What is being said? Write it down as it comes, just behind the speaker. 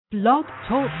Blog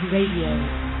Talk Radio.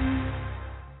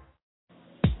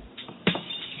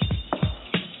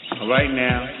 All right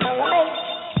now. All right.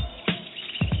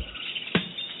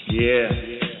 Yeah.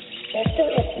 Let's do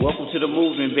it. Welcome to the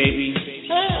movement, baby.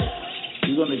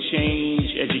 We're going to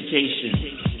change education.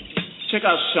 Check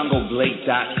out ShungoBlake.com.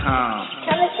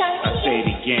 Tell us something. I say it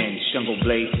again,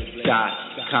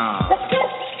 ShungoBlake.com. Let's go.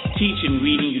 Teaching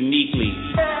reading uniquely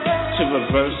to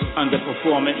reverse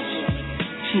underperformance.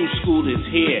 True School is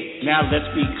here. Now let's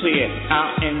be clear.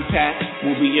 Our impact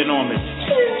will be enormous.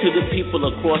 To the people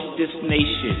across this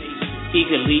nation,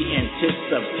 eagerly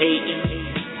anticipating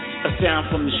a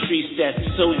sound from the streets that's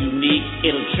so unique,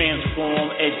 it'll transform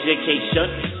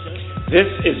education. This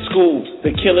is Skool,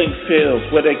 the killing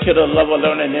field, where they kill a lover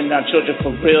learning and our children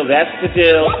for real. That's the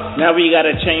deal. Now we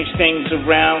gotta change things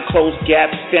around, close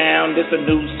gaps down. This a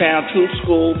new sound, True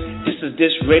School. This is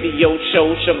this radio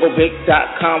show,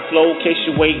 ShungoBlake.com flow, in case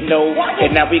you ain't know.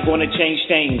 And now we gonna change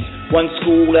things, one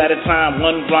school at a time,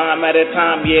 one rhyme at a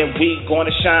time. Yeah, we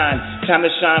gonna shine. Time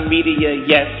to shine media,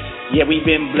 yes. Yeah, we've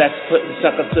been blessed, putting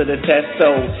suckers to the test.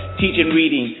 So, teaching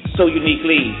reading so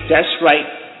uniquely. That's right.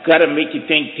 Gotta make you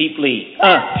think deeply.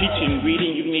 Teaching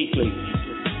reading uniquely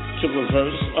to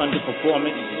reverse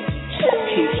underperformance.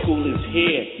 True School is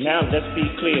here. Now let's be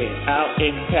clear. Our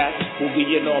impact will be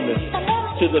enormous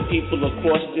to the people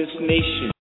across this nation.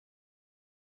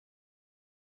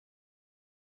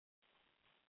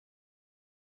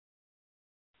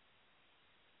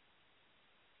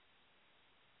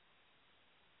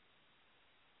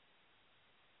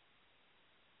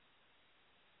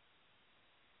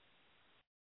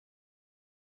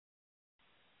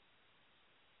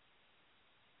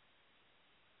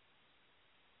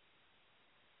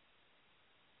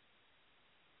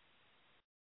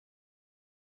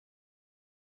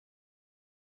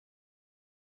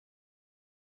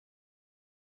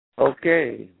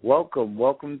 Okay,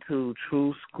 welcome to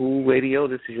True School Radio.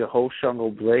 This is your host, Shungo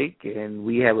Blake, and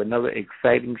we have another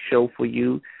exciting show for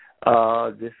you.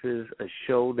 This is a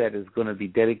show that is going to be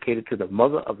dedicated to the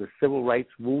mother of the civil rights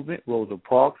movement, Rosa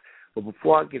Parks. But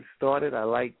before I get started, I'd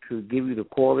like to give you the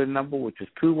call-in number, which is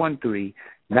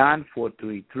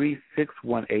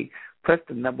 213-943-3618. Press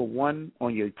the number 1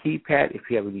 on your keypad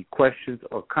if you have any questions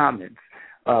or comments.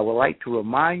 I would like to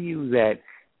remind you that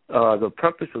the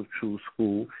purpose of True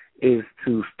School is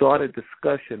to start a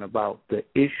discussion about the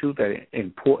issues that are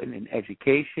important in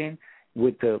education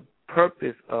with the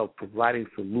purpose of providing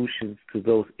solutions to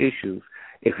those issues.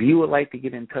 If you would like to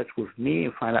get in touch with me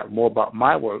and find out more about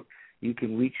my work, you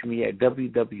can reach me at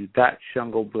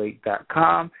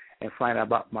www.shungoblake.com and find out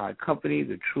about my company,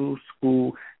 the True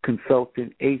School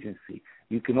Consultant Agency.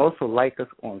 You can also like us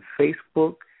on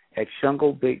Facebook at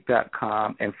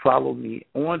shungoblake.com and follow me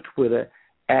on Twitter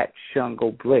at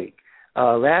Shungo Blake.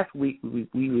 Last week,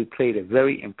 we played a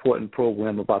very important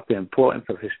program about the importance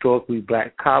of historically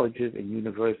black colleges and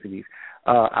universities.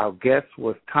 Our guest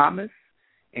was Thomas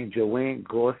and Joanne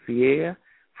Garcia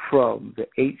from the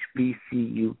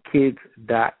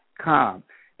HBCUkids.com,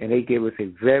 and they gave us a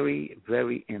very,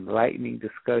 very enlightening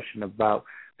discussion about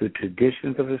the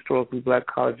traditions of historically black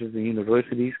colleges and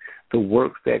universities, the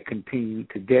works that continue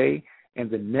today, and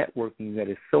the networking that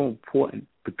is so important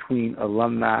between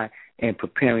alumni and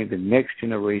preparing the next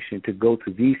generation to go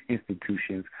to these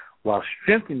institutions while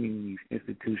strengthening these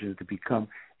institutions to become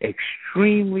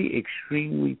extremely,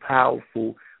 extremely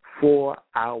powerful for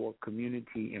our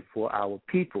community and for our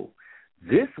people.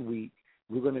 This week,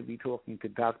 we're going to be talking to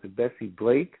Dr. Bessie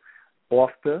Blake,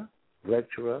 author,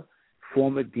 lecturer,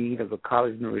 former dean of the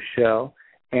College of New Rochelle,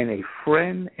 and a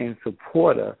friend and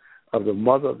supporter of the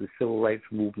mother of the civil rights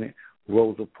movement,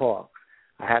 Rosa Parks.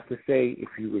 I have to say, if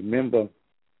you remember,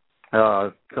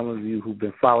 some of you who've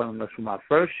been following us from our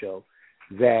first show,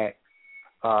 that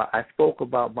I spoke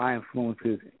about my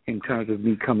influences in terms of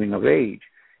me coming of age.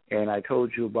 And I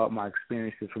told you about my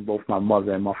experiences from both my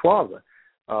mother and my father.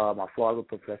 My father,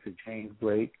 Professor James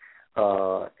Blake,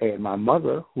 and my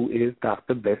mother, who is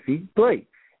Dr. Bessie Blake.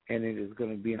 And it is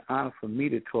going to be an honor for me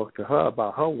to talk to her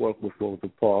about her work with Rosa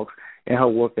Parks and her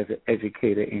work as an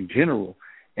educator in general.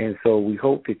 And so we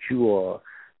hope that you are,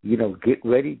 get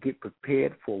ready, get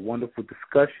prepared for a wonderful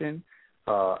discussion,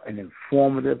 an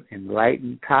informative,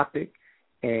 enlightened topic,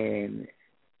 and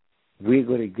we're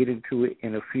going to get into it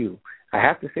in a few. I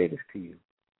have to say this to you,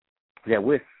 that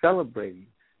we're celebrating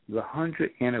the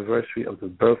 100th anniversary of the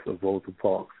birth of Rosa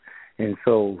Parks. And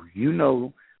so you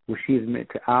know what she has meant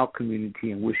to our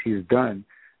community and what she has done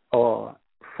for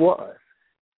us.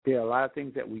 There are a lot of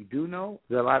things that we do know.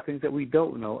 There are a lot of things that we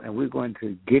don't know, and we're going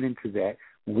to get into that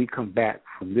when we come back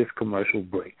from this commercial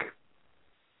break.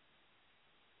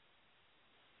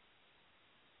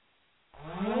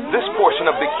 This portion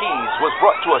of The Keys was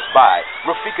brought to us by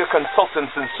Rafika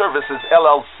Consultants and Services,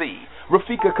 LLC.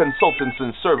 Rafika Consultants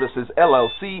and Services,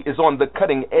 LLC is on the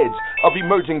cutting edge of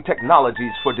emerging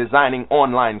technologies for designing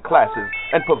online classes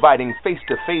and providing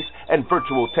face-to-face and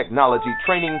virtual technology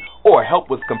training or help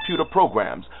with computer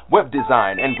programs, web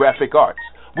design, and graphic arts.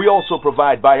 We also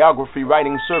provide biography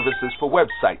writing services for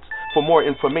websites. For more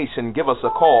information, give us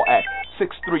a call at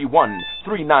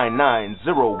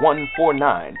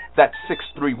 631-399-0149. That's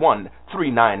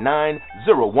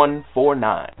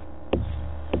 631-399-0149.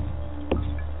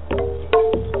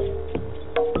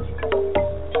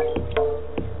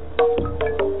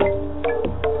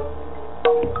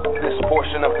 This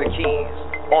portion of The Keys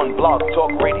on Blog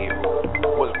Talk Radio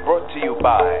was brought to you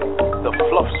by The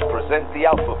Fluffs Present the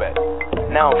Alphabet,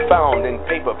 now found in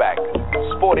paperback,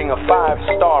 sporting a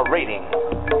 5-star rating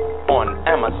on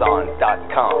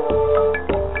Amazon.com.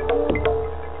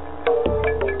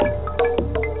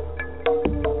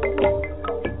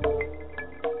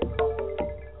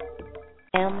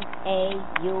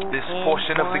 This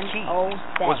portion of The Keys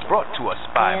was brought to us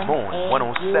by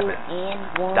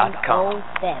Moon107.com.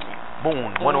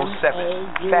 Moon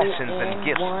 107, fashions and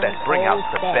gifts that bring out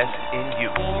the best in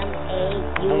you.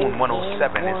 Moon 107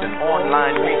 is an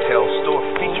online retail store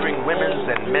featuring women's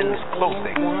and men's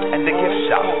clothing and a gift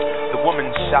shop. The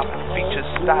women's shop features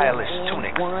stylish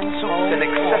tunics, suits, and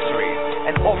accessories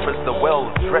and offers the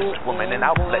well-dressed woman an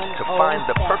outlet to find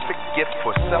the perfect gift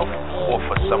for self or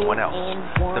for someone else.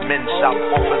 The men's shop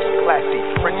offers classy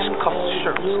French cuffed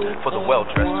shirts for the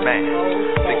well-dressed man.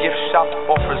 The gift shop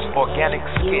offers organic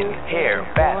skin, hair,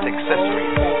 bath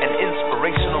accessories, and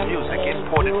inspirational music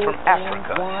imported from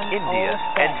Africa, India,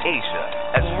 and Asia,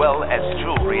 as well as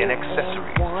jewelry and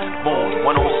accessories. Moon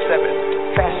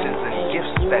 107, fashions and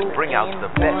gifts that bring out the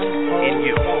best in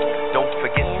you. Don't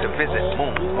forget to visit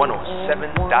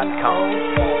Moon107.com.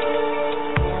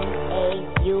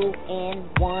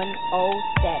 MAUN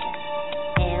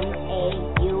 107.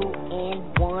 MAUN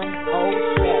 107.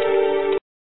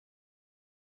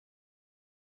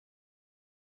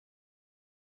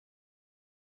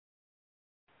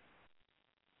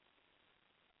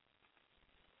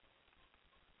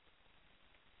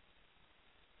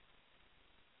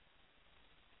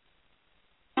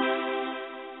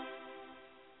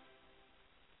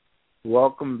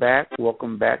 Welcome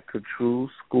back to True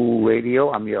School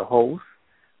Radio. I'm your host,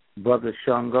 Brother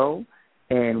Shungo,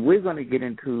 and we're going to get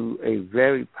into a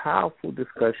very powerful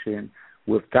discussion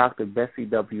with Dr. Bessie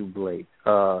W. Blake.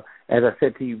 As I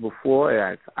said to you before,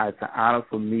 it's an honor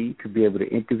for me to be able to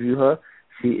interview her.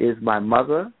 She is my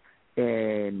mother,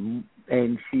 and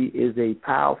she is a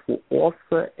powerful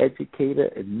author, educator,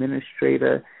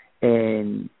 administrator,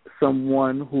 and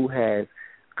someone who has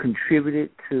contributed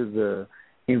to the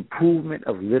improvement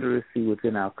of literacy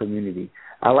within our community.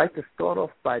 I'd like to start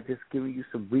off by just giving you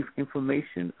some brief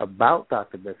information about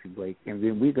Dr. Bessie Blake, and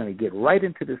then we're going to get right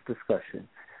into this discussion.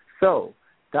 So,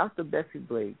 Dr. Bessie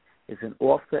Blake is an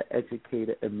author,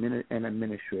 educator, and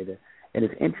administrator, and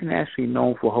is internationally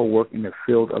known for her work in the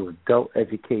field of adult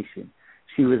education.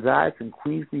 She resides in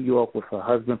Queens, New York with her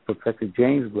husband, Professor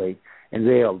James Blake, and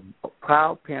they are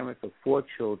proud parents of 4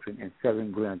 children and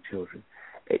 7 grandchildren.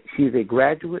 She is a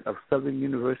graduate of Southern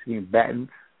University in Baton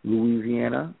Rouge,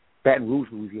 Louisiana,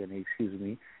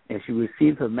 and she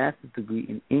received her master's degree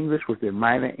in English with a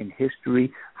minor in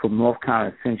history from North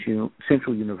Carolina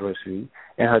Central University,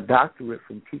 and her doctorate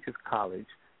from Teachers College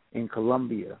at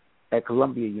Columbia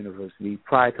University,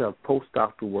 prior to her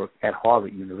postdoctoral work at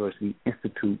Harvard University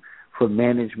Institute for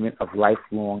Management of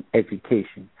Lifelong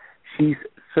Education. She's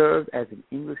served as an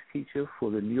English teacher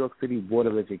for the New York City Board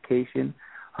of Education.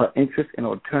 Her interest in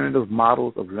alternative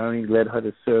models of learning led her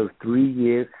to serve 3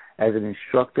 years as an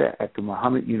instructor at the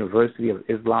Muhammad University of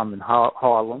Islam in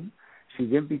Harlem. She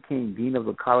then became Dean of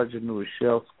the College of New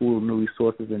Rochelle School of New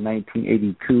Resources in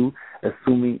 1982,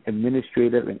 assuming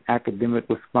administrative and academic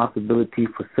responsibility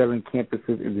for 7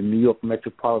 campuses in the New York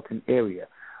metropolitan area.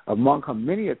 Among her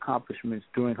many accomplishments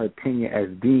during her tenure as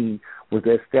Dean was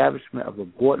the establishment of the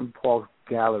Gordon Park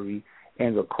Gallery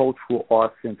and the Cultural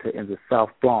Arts Center in the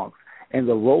South Bronx, and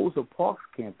the Rosa Parks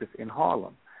campus in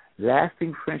Harlem.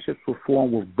 Lasting friendships were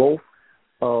formed with both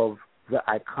of the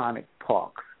iconic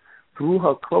parks. Through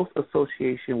her close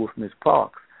association with Ms.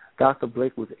 Parks, Dr.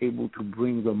 Blake was able to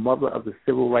bring the mother of the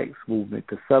civil rights movement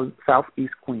to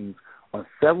Southeast Queens on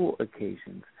several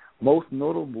occasions. Most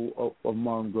notable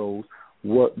among those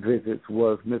visits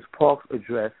was Ms. Parks'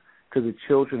 address to the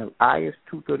children of IS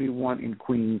 231 in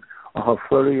Queens on her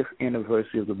 30th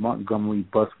anniversary of the Montgomery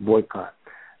bus boycott.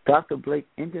 Dr. Blake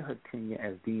ended her tenure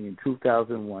as dean in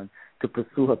 2001 to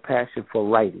pursue her passion for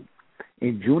writing.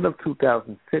 In June of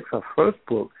 2006, her first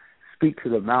book, Speak to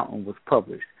the Mountain, was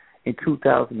published. In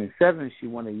 2007, she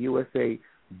won a USA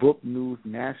Book News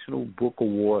National Book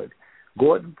Award.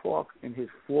 Gordon Parks, in his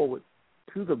foreword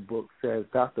to the book, says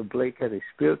Dr. Blake has a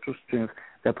spiritual strength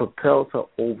that propels her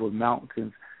over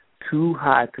mountains too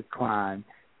high to climb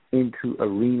into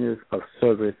arenas of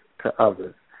service to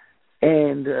others.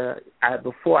 And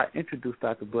before I introduce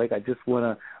Dr. Blake, I just want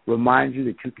to remind you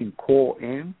that you can call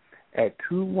in at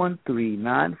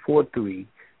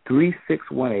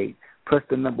 213-943-3618. Press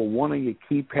the number 1 on your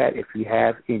keypad if you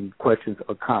have any questions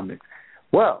or comments.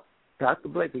 Well, Dr.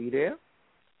 Blake, are you there?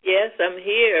 Yes, I'm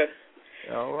here.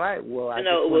 All right. Well, it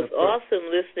was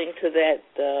awesome listening to that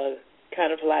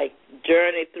kind of like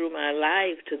journey through my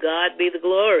life. To God be the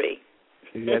glory.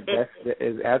 That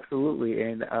is absolutely.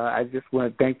 And I just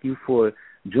want to thank you for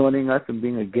joining us and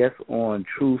being a guest on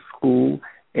True School.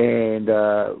 And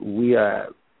we are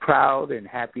proud and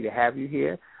happy to have you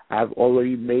here. I've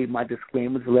already made my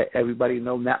disclaimers to let everybody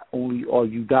know not only are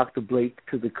you Dr. Blake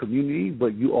to the community,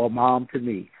 but you are mom to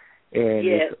me. And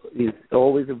yes. It's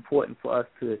always important for us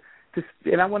to,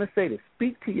 and I want to say this,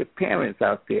 speak to your parents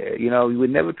out there. You know, we're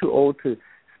never too old to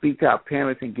speak to our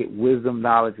parents and get wisdom,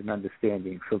 knowledge, and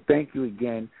understanding. So thank you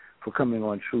again for coming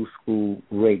on True School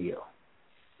Radio.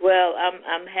 Well,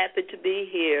 I'm happy to be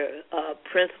here,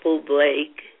 Principal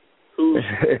Blake, who's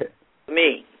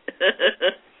me.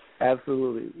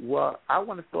 Absolutely. Well, I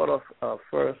want to start off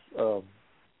first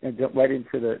and jump right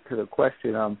into the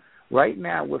question. Right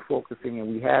now we're focusing,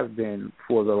 and we have been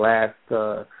for the last,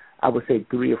 I would say,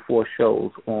 3 or 4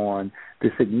 shows on the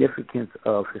significance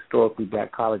of historically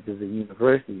black colleges and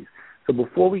universities. So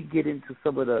before we get into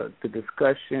some of the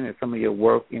discussion and some of your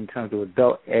work in terms of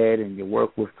adult ed and your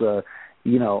work with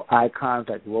icons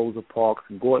like Rosa Parks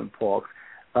and Gordon Parks,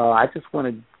 I just want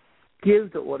to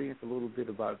give the audience a little bit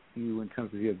about you in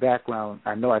terms of your background.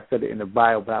 I know I said it in the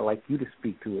bio, but I'd like you to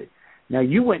speak to it. Now,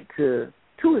 you went to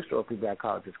 2 historically black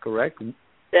colleges, correct?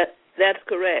 That's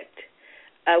correct.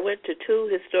 I went to 2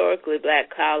 historically black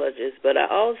colleges, but I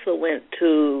also went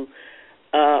to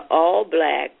all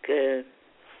black,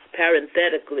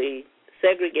 parenthetically,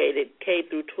 segregated K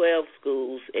through 12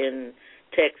 schools in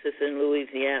Texas and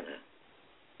Louisiana.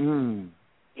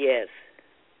 Yes.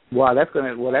 Wow, that's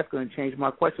going to change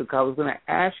my question, because I was going to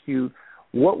ask you,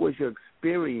 what was your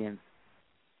experience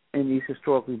in these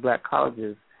historically black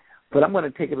colleges? But I'm going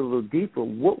to take it a little deeper.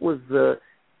 What was the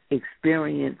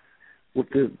experience with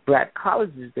the black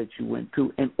colleges that you went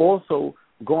to, and also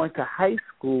going to high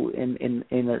school in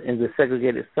the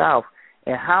segregated South,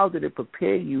 and how did it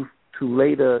prepare you to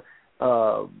later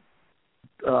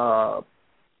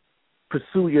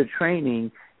pursue your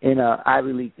training in an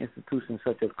Ivy League institution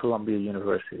such as Columbia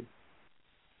University?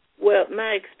 Well,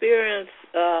 my experience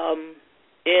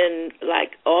in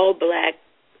like all black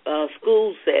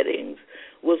school settings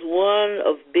was one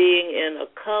of being in a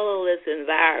colorless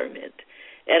environment.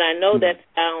 And I know that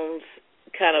sounds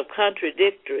kind of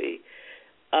contradictory,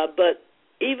 but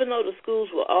even though the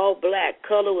schools were all black,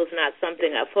 color was not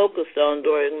something I focused on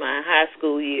during my high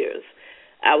school years.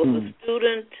 I was a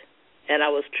student, and I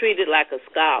was treated like a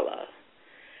scholar.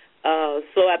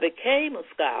 So I became a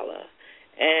scholar,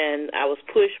 and I was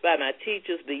pushed by my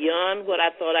teachers beyond what I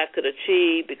thought I could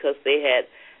achieve because they had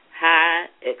high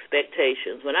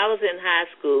expectations. When I was in high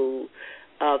school,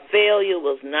 failure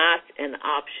was not an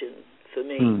option for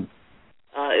me.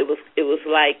 It was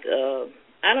like,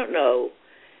 I don't know,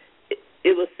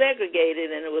 it was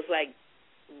segregated, and it was like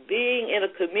being in a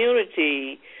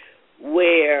community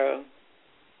where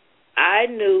I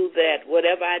knew that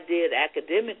whatever I did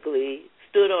academically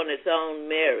stood on its own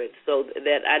merit, so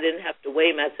that I didn't have to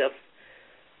weigh myself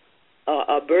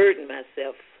or burden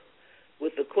myself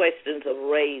with the questions of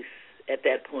race at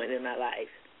that point in my life.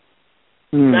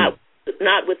 Not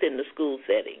within the school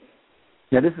setting.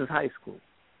 Now, this is high school.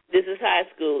 This is high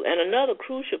school. And another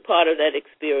crucial part of that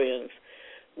experience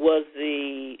was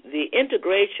the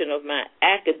integration of my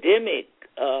academic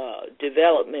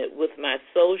development with my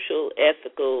social,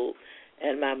 ethical,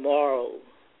 and my moral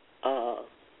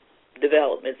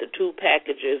development. The 2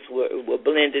 packages were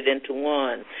blended into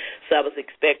one. So I was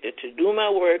expected to do my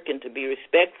work and to be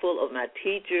respectful of my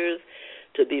teachers,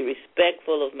 to be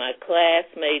respectful of my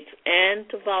classmates, and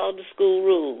to follow the school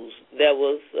rules. There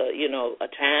was, a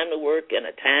time to work and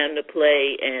a time to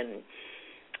play, and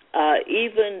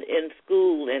even in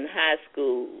school, in high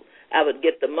school, I would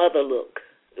get the mother look.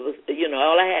 It was,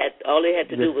 all they had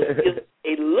to do was give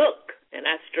a look, and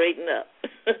I straightened up.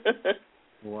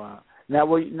 Wow.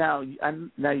 Now,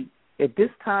 at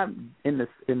this time in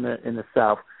the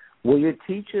South, were your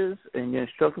teachers and your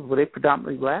instructors, were they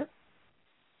predominantly black?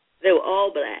 They were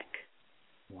all black.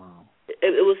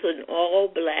 it was an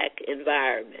all-black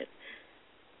environment.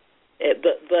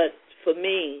 But for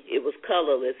me, it was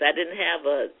colorless. I didn't have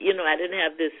I didn't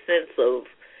have this sense of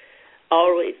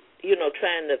always,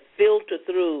 trying to filter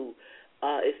through,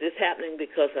 is this happening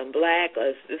because I'm black, or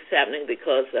is this happening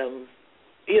because I'm,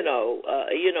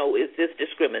 is this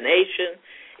discrimination?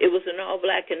 It was an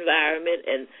all-black environment,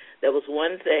 and there was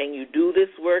one thing: you do this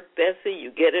work, Bessie,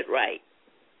 you get it right,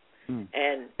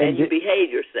 and you behave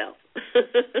yourself.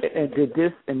 And did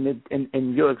this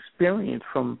and your experience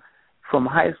from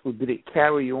high school, did it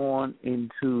carry on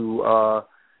into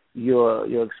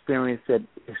your experience at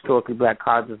historically black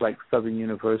colleges like Southern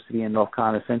University and North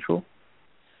Carolina Central?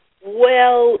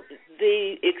 Well,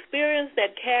 the experience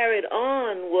that carried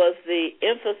on was the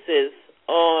emphasis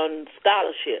on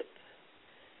scholarship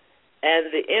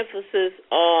and the emphasis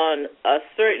on a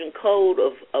certain code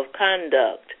of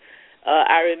conduct.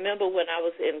 I remember when I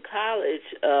was in college,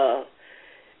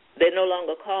 they no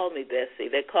longer called me Bessie.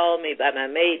 They called me by my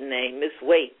maiden name, Miss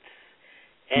Waits.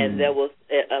 And there was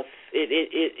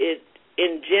it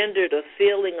engendered a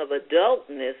feeling of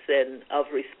adultness and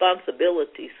of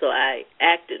responsibility, so I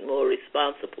acted more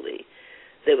responsibly.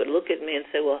 They would look at me and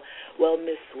say, well,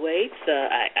 Miss Waits,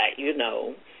 I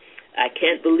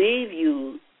can't believe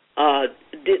you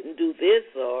didn't do this,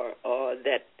 or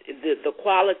that the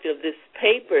quality of this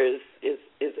paper is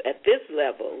at this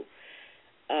level.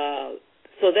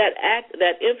 So that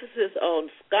emphasis on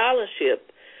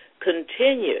scholarship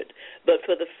continued, but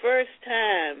for the first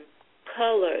time,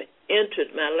 color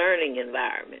entered my learning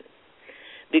environment,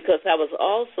 because I was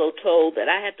also told that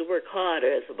I had to work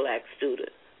harder as a black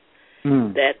student,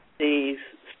 that the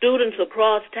students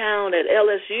across town at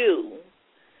LSU,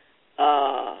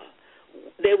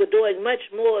 they were doing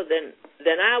much more than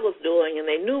I was doing, and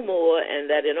they knew more, and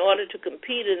that in order to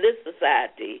compete in this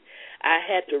society, I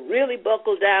had to really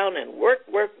buckle down and work.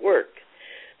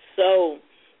 So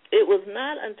it was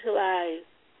not until I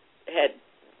had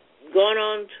gone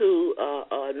on to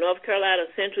North Carolina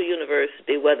Central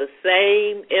University, where the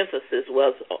same emphasis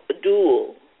was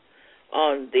dual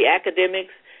on the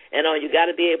academics and on you got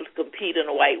to be able to compete in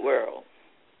a white world.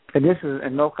 And this is,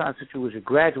 and North Carolina Central was a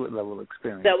graduate level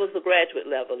experience. That was a graduate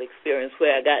level experience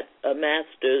where I got a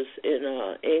master's in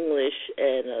English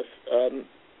and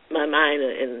my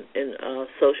minor in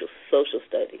social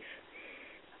studies.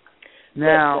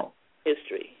 Now,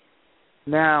 history.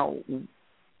 Now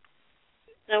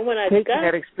when I taking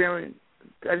that experience,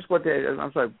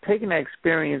 taking that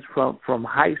experience from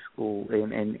high school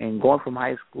and going from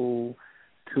high school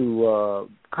to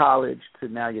college to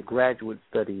now your graduate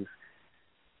studies,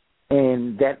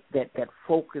 and that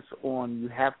focus on you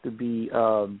have to be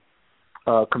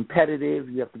competitive,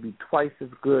 you have to be twice as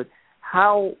good.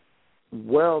 How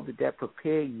well did that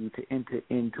prepare you to enter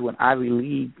into an Ivy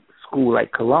League school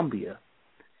like Columbia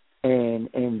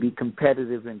and be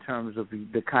competitive in terms of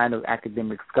the kind of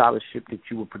academic scholarship that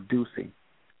you were producing?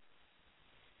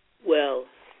 Well,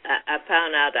 I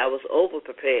found out I was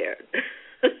over-prepared.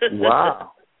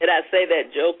 Wow. And I say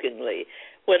that jokingly.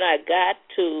 When I got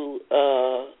to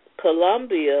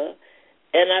Columbia,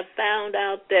 and I found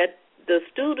out that the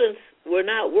students were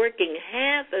not working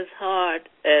half as hard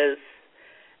as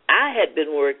I had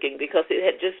been working, because it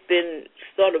had just been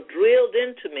sort of drilled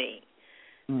into me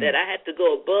that I had to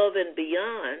go above and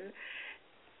beyond.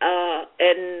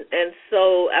 And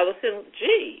so I was saying,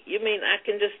 gee, you mean I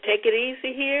can just take it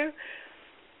easy here?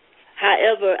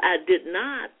 However, I did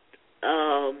not,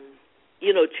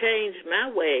 change my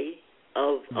way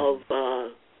of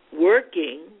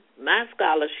working my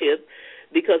scholarship,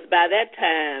 because by that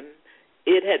time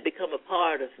it had become a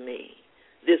part of me,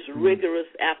 this rigorous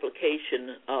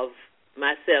application of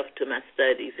myself to my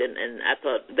studies, and I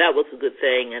thought that was a good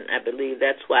thing, and I believe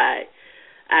that's why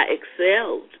I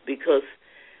excelled, because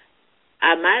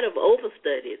I might have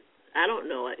overstudied. I don't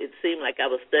know. It seemed like I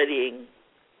was studying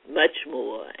much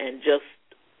more and just,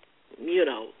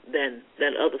 than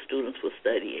other students were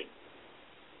studying.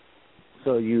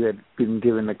 So you had been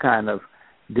given the kind of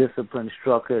discipline,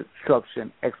 structure,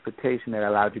 and expectation that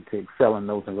allowed you to excel in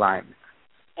those environments.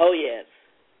 Oh, yes.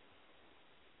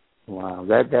 Wow,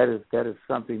 that is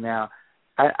something. Now,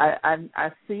 I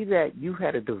see that you've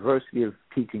had a diversity of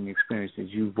teaching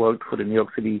experiences. You've worked for the New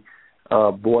York City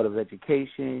Board of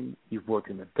Education. You've worked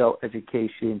in adult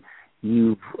education.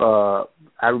 I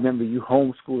remember you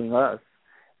homeschooling us,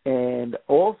 and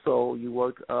also you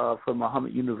worked for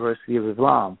Muhammad University of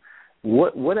Islam.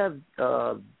 What have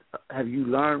you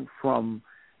learned from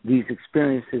these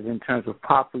experiences in terms of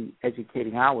properly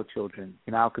educating our children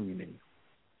in our community?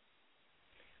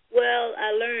 Well,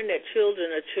 I learned that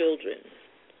children are children,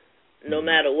 no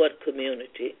matter what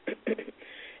community.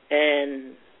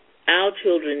 And our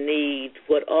children need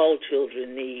what all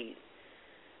children need.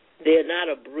 They're not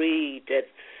a breed that's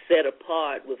set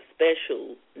apart with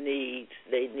special needs.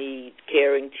 They need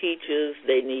caring teachers.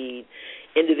 They need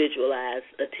individualized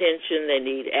attention. They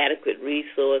need adequate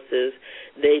resources.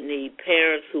 They need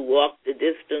parents who walk the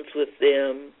distance with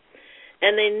them.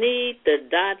 And they need the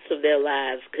dots of their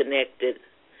lives connected.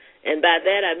 And by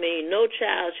that I mean no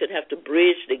child should have to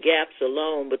bridge the gaps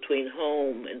alone between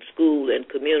home and school and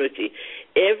community.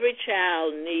 Every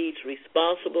child needs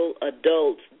responsible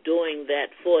adults doing that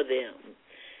for them.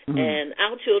 Mm-hmm. And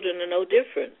our children are no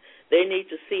different. They need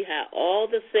to see how all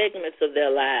the segments of their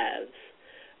lives,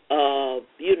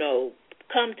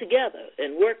 come together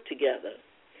and work together.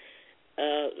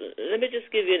 Let me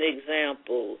just give you an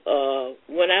example.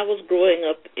 When I was growing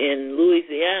up in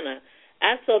Louisiana,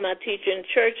 I saw my teacher in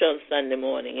church on Sunday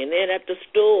morning, and then at the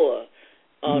store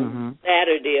on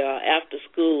Saturday or after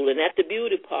school, and at the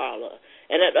beauty parlor,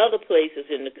 and at other places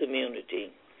in the community.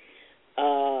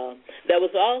 That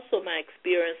was also my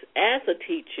experience as a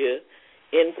teacher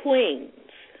in Queens.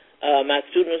 My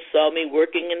students saw me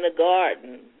working in the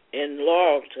garden in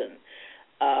Laurelton.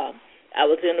 I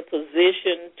was in a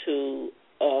position to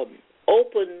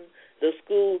open the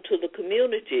school to the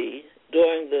community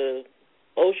during the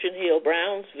Ocean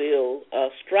Hill-Brownsville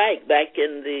strike back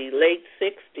in the late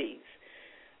 60s.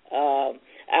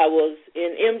 I was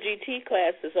in MGT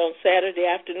classes on Saturday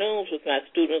afternoons with my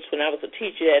students when I was a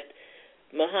teacher at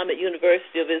Muhammad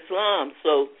University of Islam.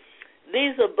 So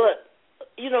these are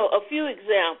a few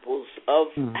examples of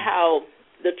how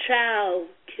the child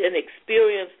can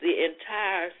experience the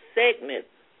entire segment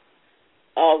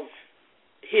of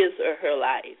his or her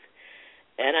life.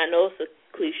 And I know it's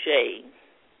a cliche,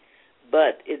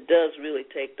 but it does really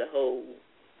take the whole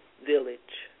village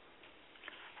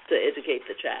to educate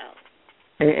the child.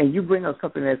 And you bring up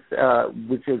something that's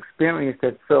with your experience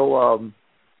that's so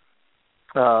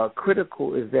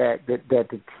critical is that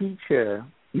the teacher,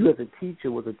 you as a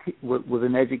teacher, was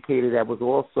an educator that was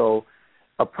also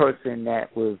a person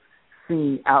that was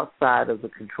seen outside of the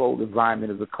controlled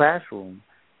environment of the classroom,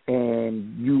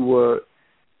 and you were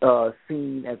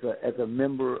seen as a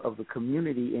member of the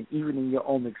community, and even in your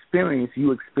own experience,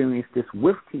 you experienced this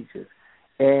with teachers.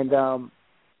 And, a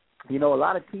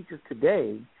lot of teachers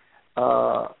today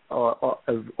are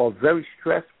very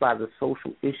stressed by the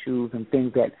social issues and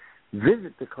things that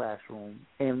visit the classroom,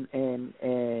 and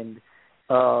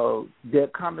there are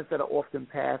comments that are often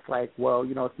passed like, well,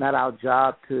 it's not our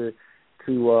job to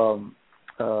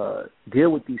deal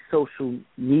with these social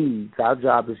needs. Our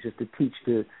job is just to teach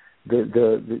the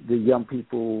young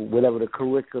people whatever the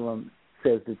curriculum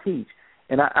says to teach.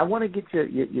 And I want to get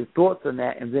your thoughts on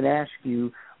that, and then ask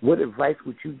you, what advice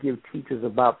would you give teachers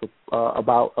about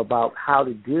how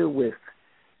to deal with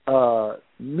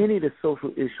many of the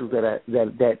social issues that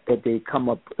they come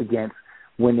up against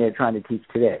when they're trying to teach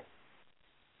today?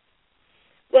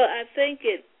 Well, I think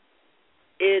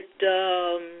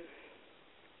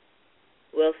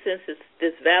since it's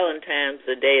this Valentine's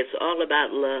Day, it's all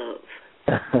about love.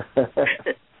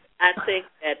 I think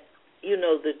that,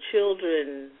 the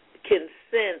children can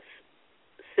sense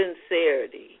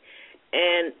sincerity.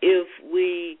 And if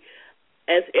we,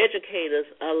 as educators,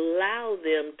 allow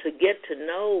them to get to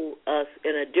know us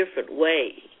in a different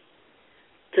way,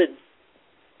 to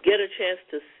get a chance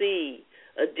to see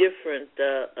a different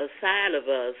a side of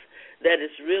us, that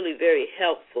is really very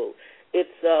helpful. It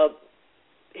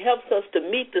helps us to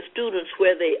meet the students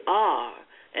where they are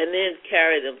and then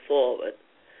carry them forward.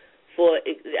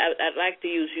 I'd like to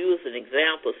use you as an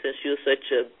example, since you're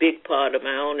such a big part of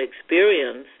my own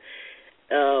experience.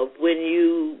 When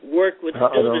you work with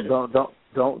students,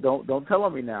 don't tell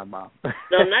on me now, Mom.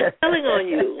 No, I'm not telling on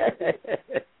you.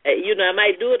 I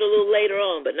might do it a little later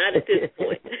on, but not at this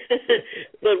point.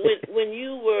 But when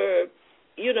you were,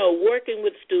 working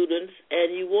with students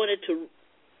and you wanted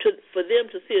for them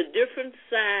to see a different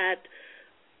side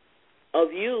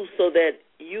of you, so that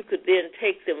you could then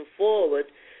take them forward,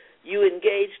 you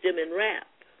engaged them in rap.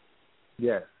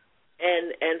 Yes.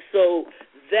 And so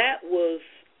that was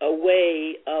a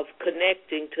way of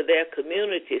connecting to their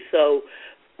community. So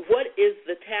what is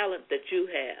the talent that you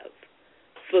have?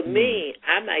 For me,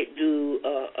 I might do,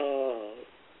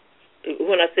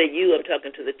 when I say you, I'm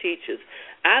talking to the teachers,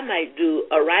 I might do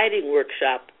a writing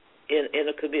workshop in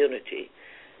a community.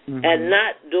 And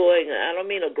not doing, I don't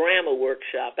mean a grammar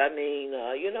workshop. I mean,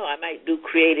 I might do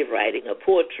creative writing or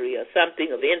poetry or something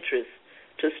of interest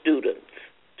to students,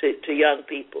 to young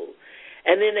people.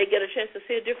 And then they get a chance to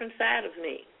see a different side of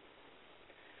me.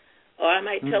 Or I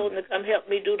might tell them to come help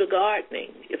me do the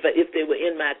gardening if they were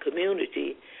in my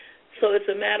community. So it's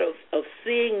a matter of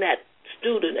seeing that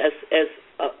student as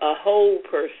a whole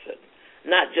person,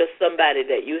 not just somebody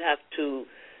that you have to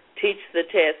teach the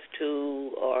test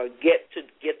to or get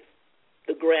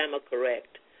the grammar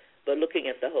correct, but looking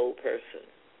at the whole person.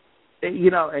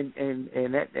 You know, and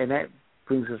that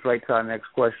brings us right to our next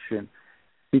question,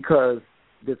 because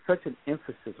there's such an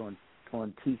emphasis on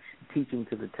teaching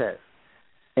to the test,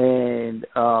 and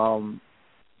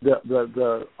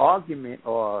the argument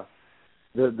or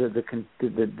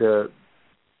the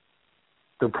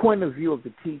point of view of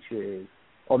the teacher is,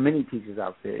 or many teachers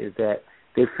out there, is that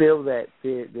they feel that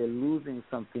they're losing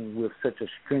something with such a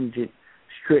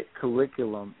strict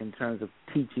curriculum in terms of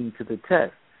teaching to the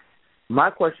test. My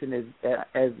question is,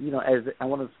 as I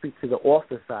want to speak to the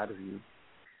author side of you,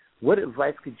 what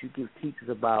advice could you give teachers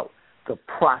about the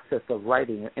process of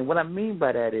writing? And what I mean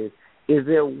by that is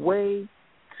there a way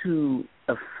to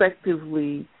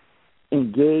effectively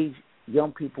engage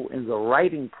young people in the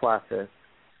writing process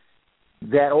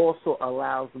that also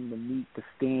allows them to meet the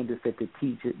standards that the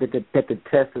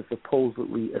test is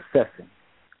supposedly assessing?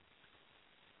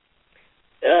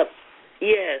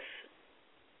 Yes.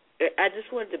 I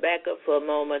just wanted to back up for a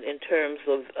moment in terms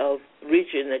of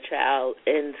reaching the child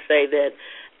and say that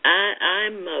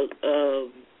I'm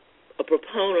a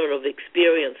proponent of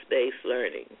experience-based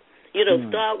learning.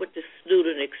 Start with the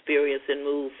student experience and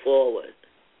move forward.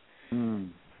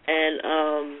 And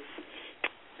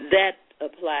that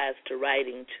applies to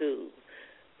writing too.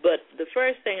 But the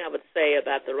first thing I would say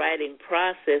about the writing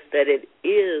process, that it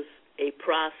is a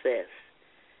process,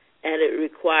 and it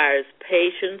requires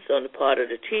patience on the part of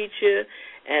the teacher,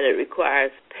 and it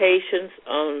requires patience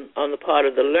on the part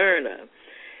of the learner.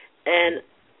 And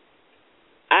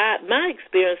my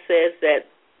experience says that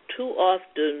too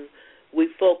often we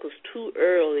focus too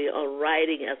early on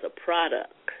writing as a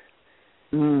product.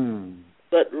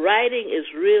 But writing is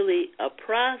really a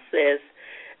process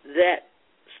that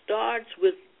starts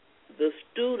with the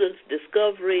student's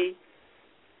discovery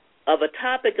of a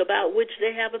topic about which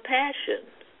they have a passion.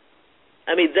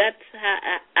 I mean, that's how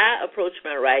I approach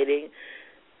my writing.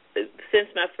 Since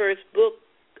my first book,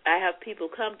 I have people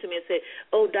come to me and say,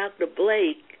 "Oh, Dr.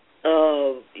 Blake,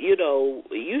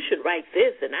 you should write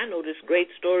this, and I know this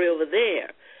great story over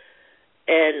there."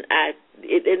 And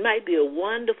it might be a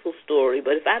wonderful story,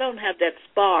 but if I don't have that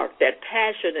spark, that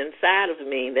passion inside of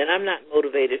me, then I'm not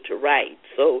motivated to write.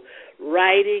 So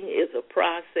writing is a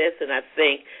process, and I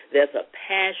think there's a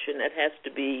passion that has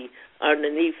to be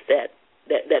underneath that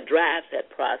drives that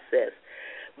process.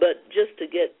 But just to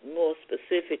get more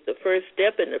specific, the first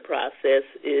step in the process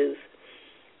is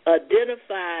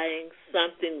identifying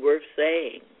something worth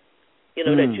saying,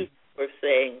 that you worth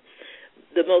saying.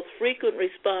 The most frequent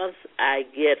response I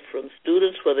get from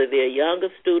students, whether they're younger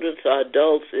students or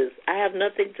adults, is, "I have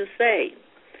nothing to say."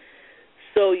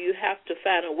 So you have to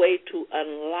find a way to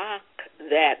unlock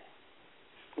that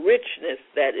richness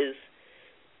that is,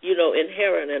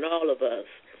 inherent in all of us.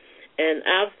 And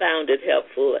I've found it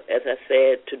helpful, as I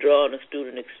said, to draw on a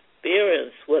student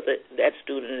experience, whether that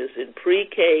student is in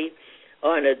pre-K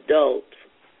or an adult.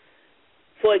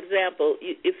 For example,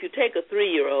 if you take a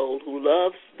 3-year-old who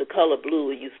loves the color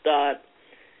blue and you start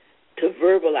to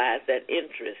verbalize that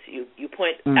interest, you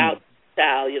point out to the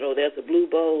child, there's a blue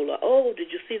bowl, or, "Oh,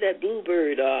 did you see that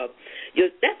bluebird?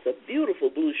 That's a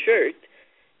beautiful blue shirt."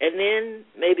 And then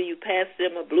maybe you pass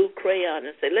them a blue crayon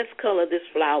and say, "Let's color this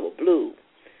flower blue."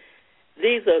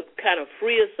 These are kind of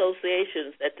free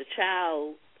associations that the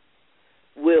child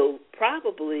will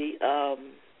probably,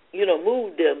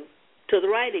 move them to the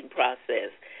writing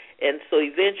process. And so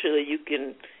eventually you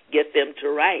can get them to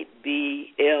write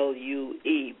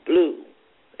BLUE, blue,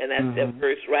 and that's their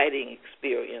first writing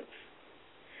experience.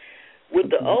 With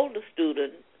the older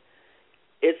student,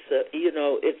 it's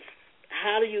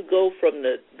how do you go from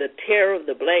the terror of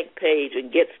the blank page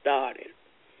and get started?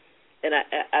 And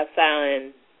I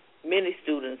find many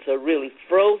students are really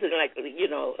frozen, like,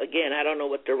 again, I don't know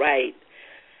what to write.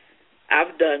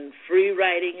 I've done free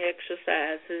writing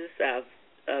exercises. I've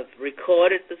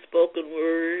recorded the spoken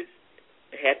word,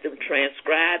 had them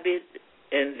transcribe it,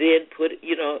 and then put it,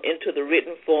 into the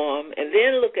written form, and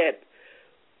then look at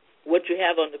what you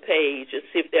have on the page and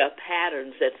see if there are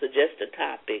patterns that suggest a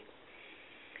topic.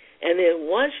 And then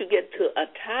once you get to a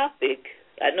topic,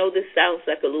 I know this sounds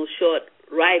like a little short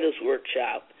writer's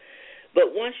workshop,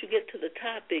 but once you get to the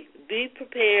topic, be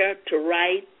prepared to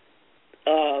write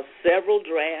several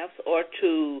drafts or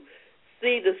to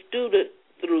see the student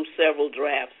through several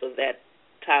drafts of that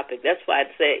topic. That's why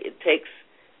I'd say it takes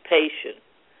patience.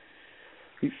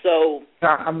 So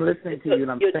I'm listening to you,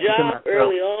 and I'm your thinking job to myself,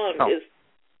 early on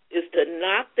is to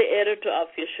knock the editor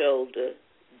off your shoulder.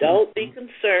 Don't be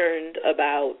concerned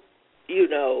about,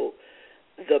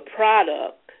 the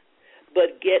product,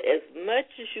 but get as much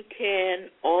as you can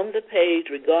on the page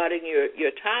regarding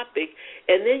your topic,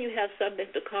 and then you have something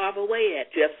to carve away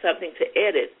at. You have something to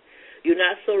edit. You're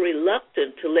not so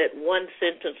reluctant to let one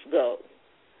sentence go.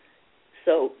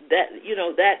 So that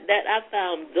I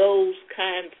found those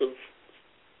kinds of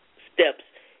steps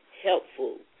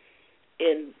helpful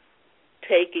in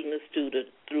taking the student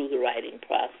through the writing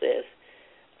process.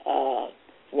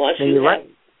 You're right.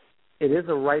 It is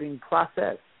a writing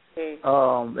process.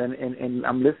 Mm-hmm. And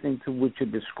I'm listening to what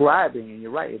you're describing, and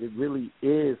you're right. It really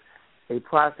is a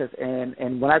process.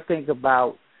 And when I think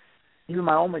about even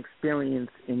my own experience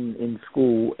in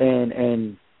school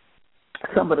and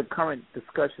some of the current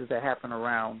discussions that happen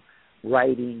around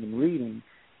writing and reading,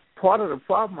 part of the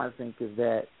problem, I think, is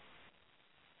that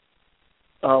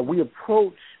we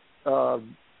approach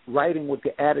writing with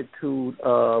the attitude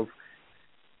of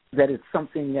that it's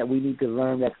something that we need to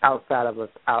learn that's outside of us,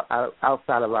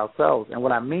 outside of ourselves. And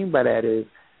what I mean by that is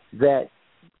that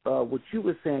what you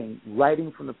were saying,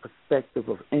 writing from the perspective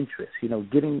of interest,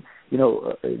 getting,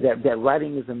 that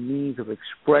writing is a means of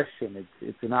expression.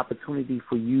 It's an opportunity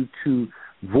for you to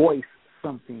voice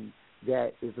something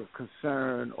that is of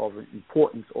concern or of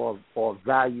importance or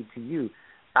value to you.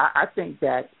 I think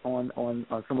that on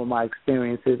some of my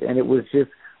experiences, and it was just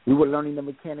we were learning the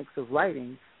mechanics of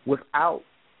writing without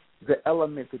the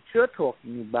element that you're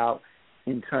talking about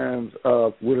in terms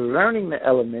of we're learning the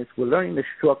elements, we're learning the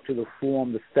structure, the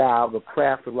form, the style, the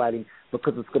craft of writing,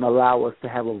 because it's going to allow us to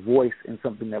have a voice in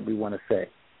something that we want to say.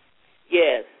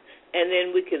 Yes, and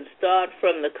then we can start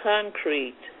from the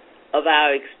concrete of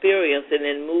our experience and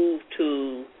then move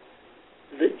to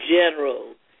the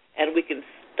general, and we can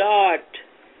start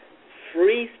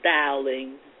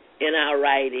freestyling in our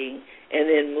writing and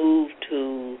then move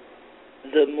to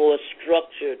the more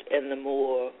structured and the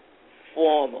more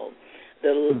formal.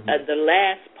 The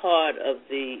last part of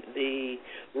the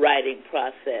writing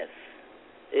process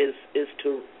is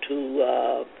to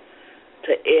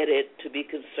edit, to be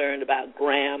concerned about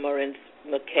grammar and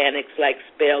mechanics like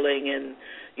spelling and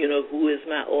who is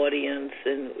my audience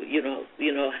and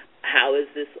how is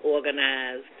this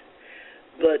organized.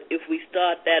 But if we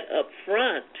start that up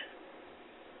front,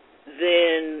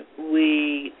 then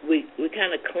we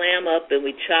kind of clam up and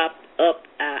we chop up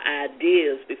our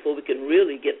ideas before we can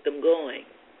really get them going.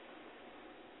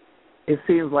 It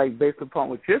seems like, based upon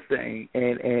what you're saying,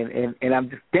 and I'm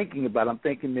just thinking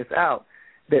this out,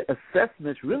 that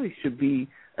assessments really should be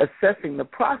assessing the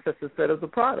process instead of the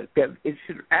product. That it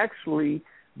should actually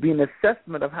be an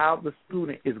assessment of how the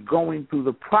student is going through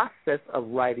the process of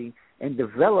writing and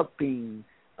developing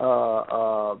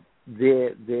their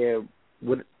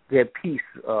piece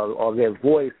or their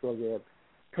voice or their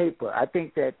paper. I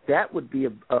think that would be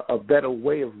a better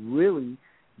way of really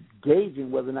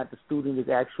gauging whether or not the student is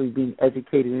actually being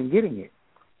educated and getting it.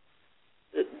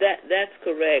 That's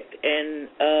correct, and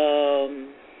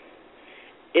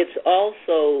it's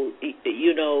also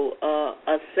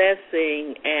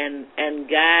assessing and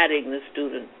guiding the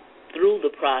student through the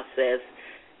process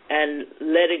and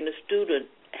letting the student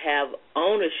have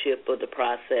ownership of the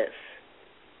process.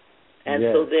 And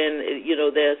yes. So then,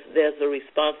 there's a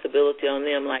responsibility on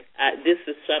them, like, this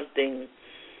is something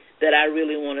that I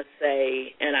really want to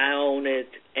say, and I own it,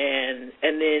 and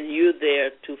then you're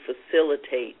there to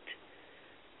facilitate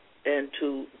and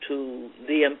to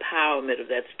the empowerment of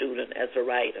that student as a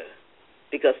writer,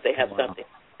 because they have something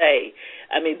to say.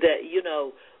 I mean, that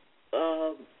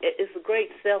it's a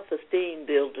great self-esteem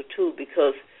builder, too,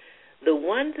 because the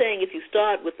one thing, if you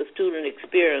start with the student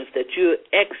experience that you're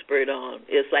expert on,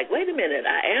 is like, wait a minute,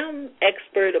 I am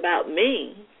expert about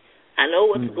me. I know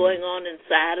what's going on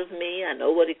inside of me. I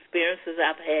know what experiences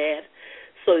I've had.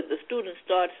 So the student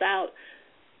starts out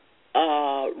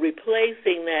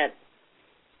replacing that,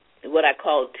 what I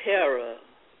call terror,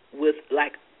 with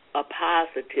like a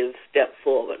positive step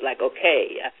forward. Like,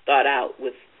 okay, I start out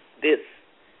with this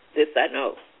I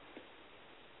know.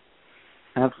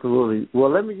 Absolutely. Well,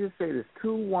 let me just say this,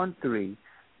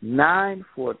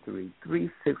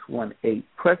 213-943-3618.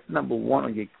 Press number 1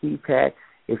 on your keypad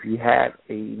if you have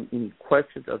any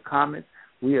questions or comments.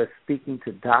 We are speaking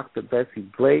to Dr. Bessie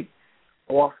Blake,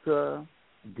 author,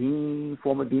 dean,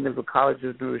 former dean of the College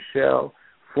of New Rochelle,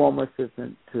 former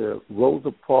assistant to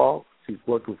Rosa Parks. She's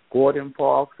worked with Gordon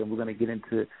Parks, and we're going to get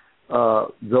into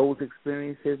those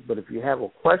experiences. But if you have a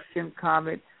question,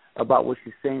 comment about what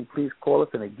she's saying, please call us.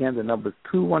 And again, the number is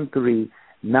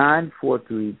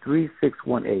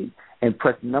 213-943-3618, and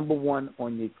press number 1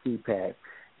 on your keypad.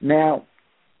 Now,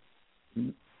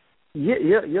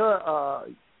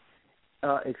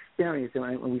 experience,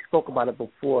 and we spoke about it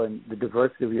before, and the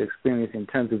diversity of your experience in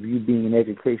terms of you being an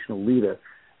educational leader.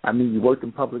 I mean, you worked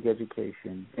in public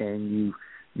education, and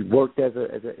you worked as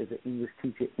an English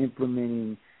teacher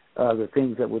implementing the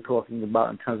things that we're talking about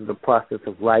in terms of the process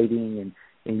of writing.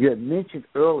 And you had mentioned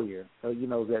earlier,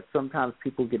 that sometimes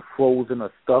people get frozen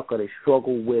or stuck, or they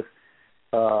struggle with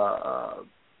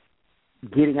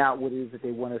getting out what it is that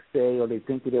they want to say, or they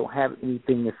think they don't have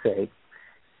anything to say.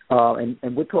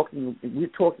 And we're talking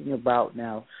about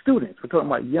now students. We're talking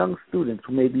about young students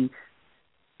who may be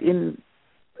in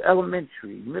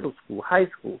elementary, middle school, high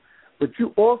school. But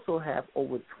you also have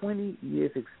over 20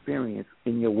 years experience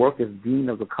in your work as Dean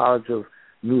of the College of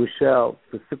New Rochelle,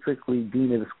 specifically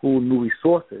Dean of the School of New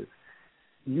Resources.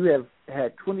 You have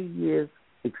had 20 years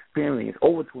experience,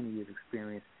 over 20 years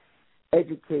experience,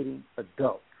 educating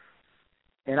adults.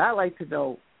 And I'd like to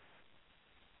know,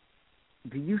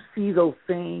 do you see those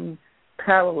same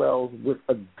parallels with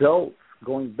adults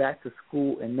going back to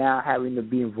school and now having to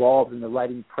be involved in the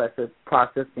writing process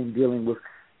and dealing with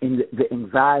the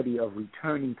anxiety of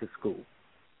returning to school?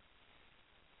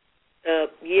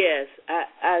 Yes,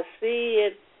 I see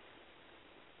it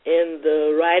in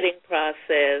the writing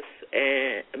process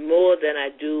and more than I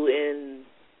do in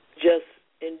just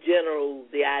in general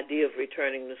the idea of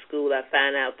returning to school. I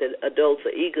find out that adults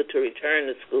are eager to return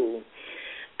to school.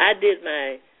 I did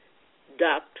my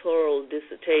doctoral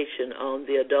dissertation on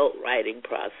the adult writing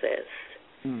process.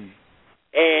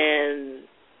 And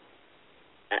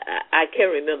I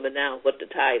can't remember now what the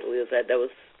title is. That was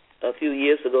a few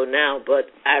years ago now, but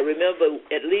I remember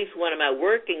at least one of my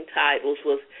working titles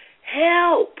was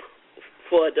Help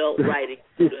for Adult Writing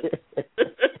Students.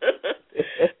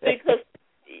 Because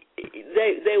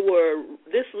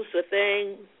this was the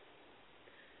thing,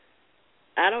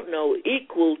 I don't know,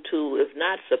 equal to, if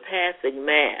not surpassing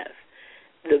math.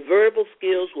 The verbal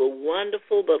skills were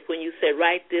wonderful, but when you said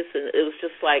write this, and it was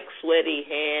just like sweaty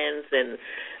hands and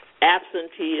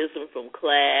absenteeism from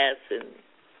class and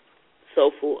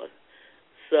so forth.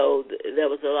 So there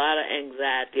was a lot of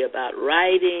anxiety about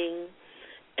writing,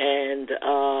 and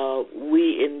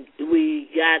we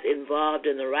got involved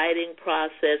in the writing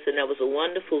process, and there was a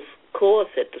wonderful course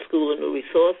at the School of New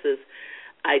Resources.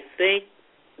 I think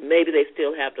maybe they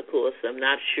still have the course. I'm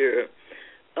not sure.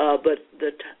 But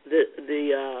the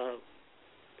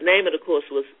name of the course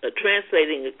was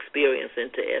Translating Experience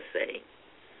into Essay.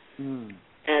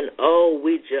 And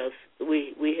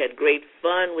we had great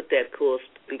fun with that course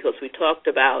because we talked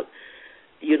about,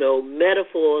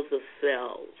 metaphors of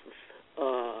selves,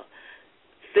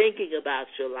 thinking about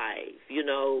your life,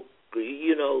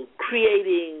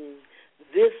 creating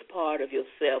this part of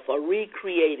yourself, or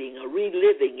recreating or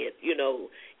reliving it,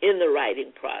 in the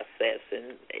writing process,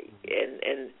 and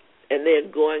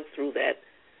then going through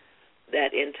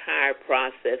that entire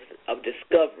process of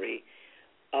discovery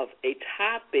of a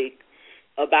topic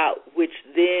about which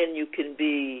then you can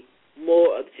be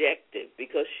more objective,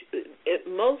 because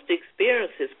most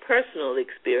experiences, personal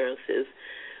experiences,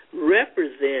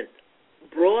 represent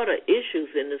broader issues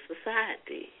in the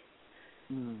society.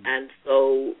 And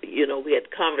so, we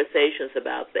had conversations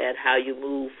about that, how you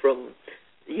move from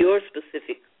your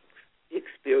specific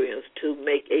experience to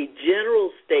make a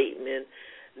general statement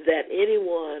that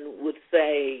anyone would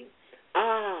say,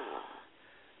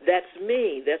 that's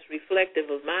me, that's reflective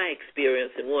of my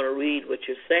experience, and want to read what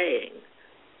you're saying,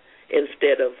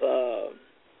 instead of,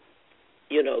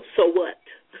 so what?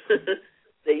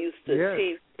 They used to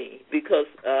tease me because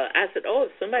I said,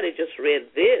 if somebody just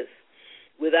read this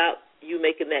without you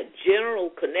making that general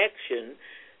connection,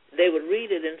 they would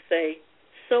read it and say,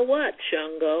 so what,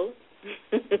 Shango?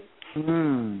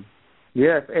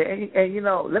 Yes,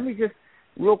 and let me just,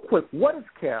 real quick, what is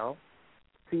CAEL,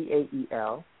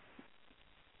 C-A-E-L?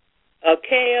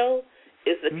 CAEL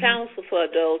is the Council for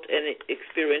Adult and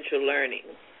Experiential Learning.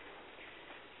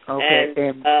 Okay.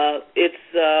 And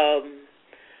it's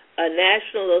a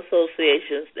national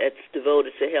association that's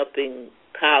devoted to helping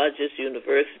colleges,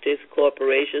 universities,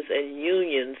 corporations, and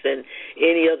unions, and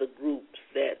any other groups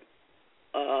that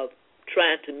are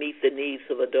trying to meet the needs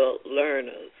of adult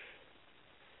learners.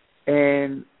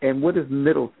 And what is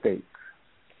Middle State?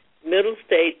 Middle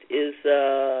State is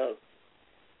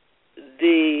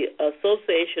the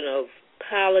association of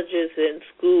colleges and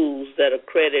schools that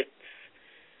accredits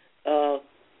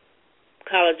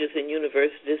colleges and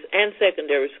universities and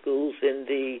secondary schools in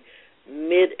the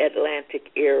mid-Atlantic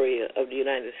area of the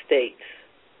United States.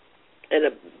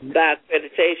 And by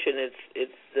accreditation,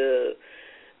 it's the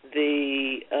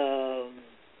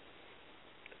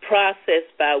process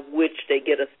by which they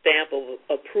get a stamp of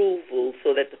approval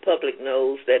so that the public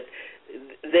knows that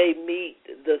they meet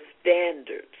the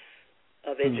standards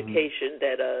of education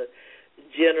that are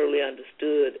generally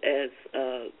understood as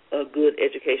a good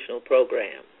educational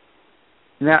program.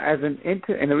 Now, and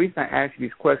the reason I ask you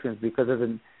these questions is because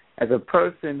as a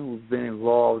person who's been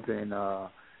involved in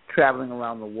traveling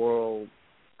around the world,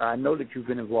 I know that you've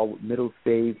been involved with Middle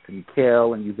States and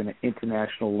Cal, and you've been an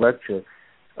international lecturer.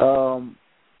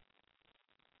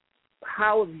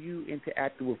 How have you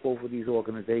interacted with both of these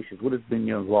organizations? What has been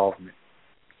your involvement?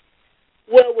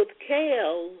 Well, with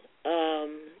Cal,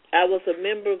 I was a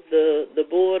member of the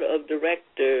board of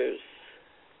directors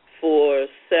for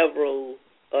several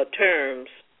terms,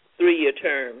 3-year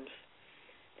terms,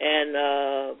 and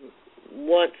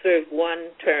served one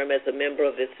term as a member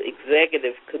of its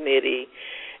executive committee.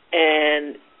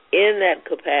 And in that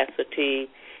capacity,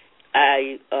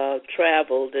 I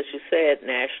traveled, as you said,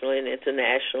 nationally and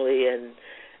internationally, and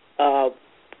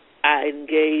I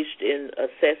engaged in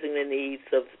assessing the needs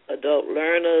of adult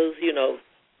learners,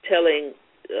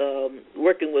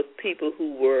 working with people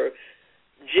who were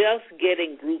just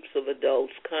getting groups of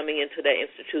adults coming into their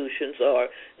institutions, or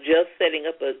just setting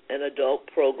up an adult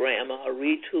program or a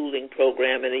retooling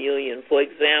program in a union. For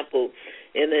example,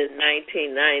 in the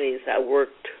 1990s, I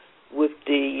worked with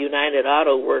the United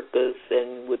Auto Workers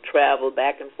and would travel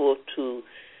back and forth to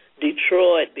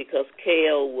Detroit because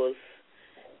Cal was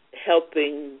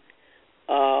helping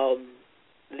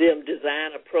them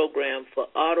design a program for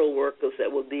auto workers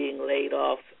that were being laid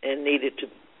off and needed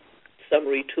some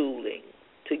retooling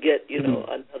to get,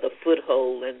 another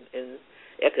foothold in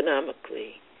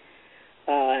economically.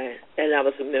 And I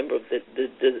was a member of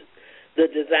the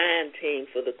design team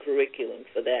for the curriculum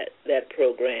for that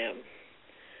program.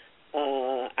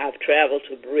 I've traveled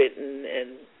to Britain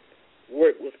and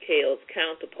worked with Cal's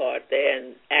counterpart there,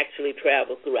 and actually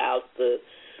traveled throughout the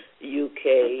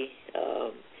UK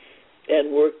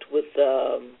and worked with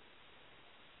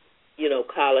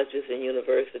colleges and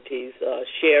universities,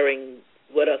 sharing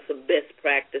what are some best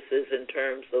practices in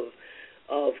terms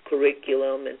of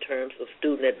curriculum, in terms of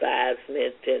student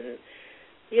advisement, and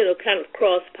kind of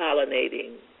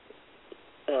cross-pollinating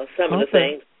some of the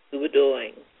things we were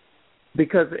doing.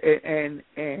 Because and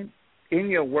in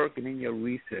your work and in your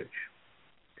research,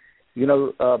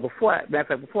 before I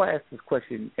ask this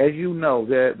question, as you know,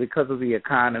 because of the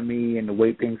economy and the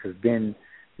way things have been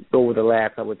over the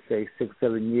last, I would say,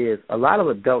 6-7 years, a lot of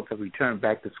adults have returned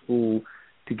back to school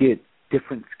to get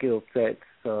different skill sets.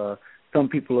 Some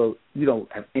people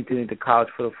have entered into college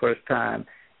for the first time.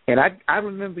 And I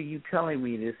remember you telling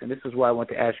me this, and this is why I want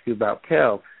to ask you about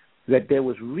Cal, that there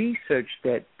was research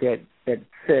that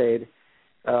said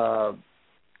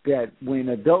that when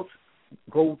adults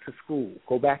go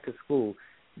back to school,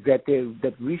 that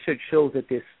research shows that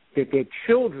their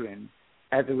children,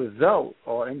 as a result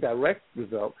or indirect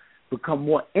result, become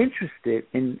more interested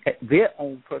in their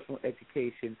own personal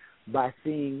education by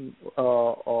seeing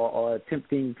or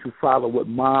attempting to follow what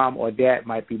mom or dad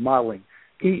might be modeling.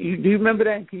 Do you remember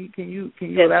that? Can you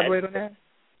elaborate on that?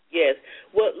 Yes.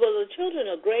 Well, the children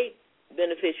are great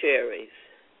beneficiaries,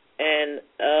 and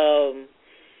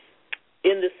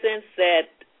in the sense that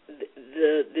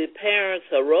the parents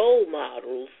are role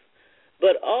models,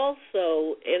 but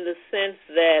also in the sense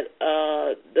that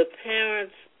the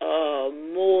parents are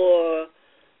more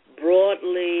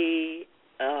broadly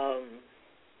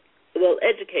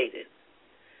educated.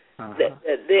 That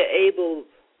they're able,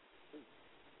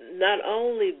 not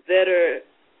only better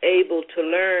able to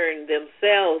learn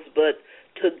themselves, but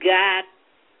to guide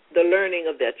the learning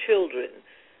of their children,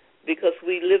 because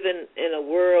we live in a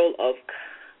world of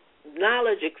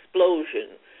knowledge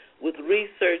explosion, with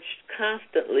research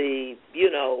constantly,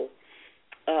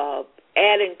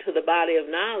 adding to the body of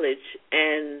knowledge,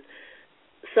 and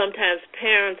sometimes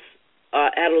parents are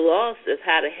at a loss as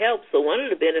how to help. So one of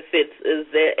the benefits is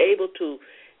they're able to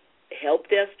help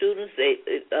their students. They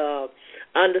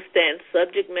understand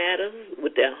subject matters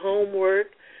with their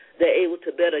homework. They're able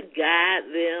to better guide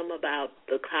them about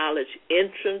the college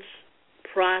entrance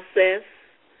process.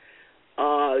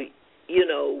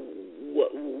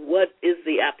 What is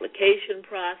the application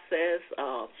process?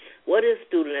 What is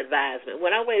student advisement?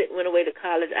 When I went away to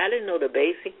college, I didn't know the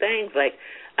basic things. Like,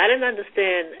 I didn't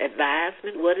understand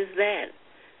advisement. What is that?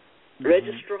 Mm-hmm.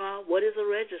 Registrar. What is a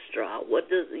registrar? What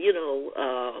does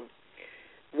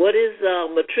what is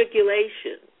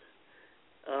matriculation?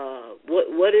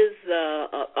 What is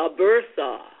a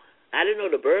bursar? I didn't know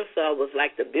the bursar was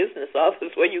like the business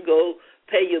office where you go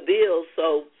pay your bills.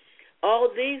 So all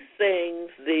these things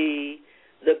the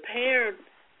parent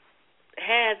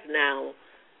has now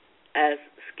as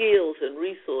skills and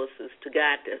resources to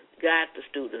guide the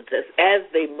students as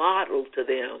they model to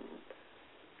them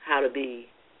how to be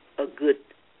a good,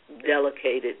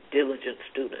 dedicated, diligent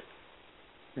student.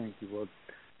 Thank you. Well,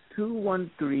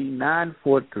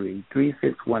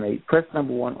 213-943-3618. Press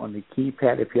number 1 on the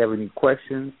keypad if you have any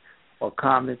questions or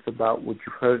comments about what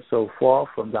you've heard so far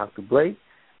from Dr. Blake.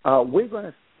 We're going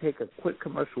to take a quick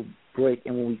commercial break,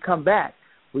 and when we come back,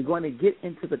 we're going to get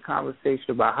into the conversation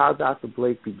about how Dr.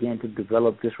 Blake began to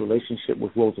develop this relationship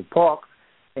with Rosa Parks,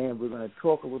 and we're going to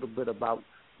talk a little bit about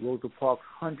Rosa Parks'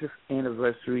 100th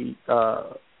anniversary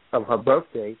of her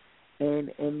birthday,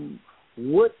 and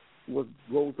what was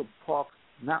Rosa Parks'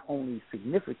 not only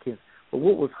significance, but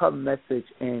what was her message,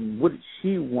 and what did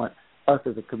she want us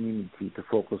as a community to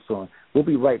focus on. We'll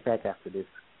be right back after this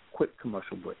quick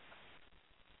commercial break.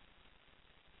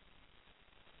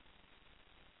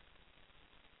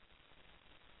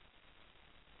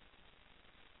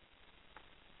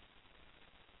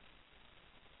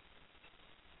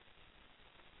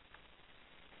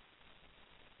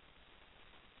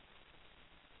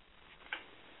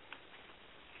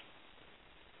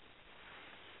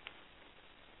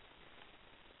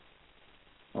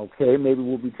 Okay, maybe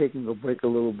we'll be taking a break a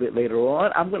little bit later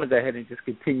on. I'm going to go ahead and just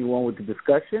continue on with the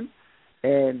discussion.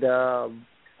 And,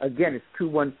 again, it's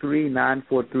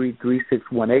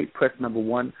 213-943-3618. Press number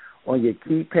 1 on your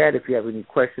keypad if you have any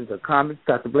questions or comments.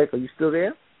 Dr. Blake, are you still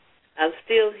there? I'm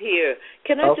still here.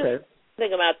 Can I just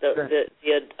think about the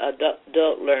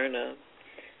adult learner,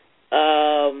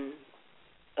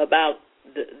 about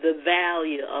the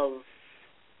value of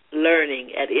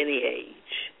learning at any age?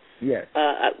 Yes.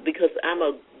 Because I'm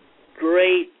a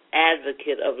great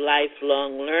advocate of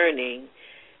lifelong learning,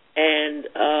 and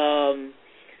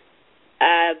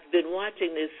I've been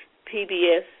watching this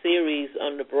PBS series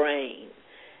on the brain,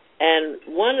 and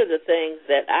one of the things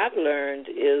that I've learned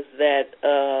is that,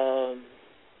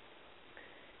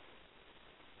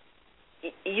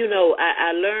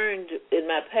 I learned in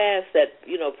my past that,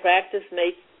 practice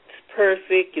makes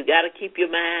perfect. You got to keep your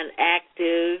mind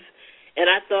active. And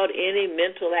I thought any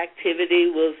mental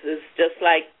activity is just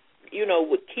like,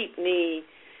 would keep me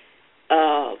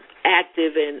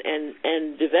active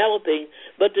and developing.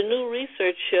 But the new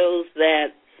research shows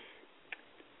that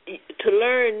to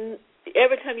learn,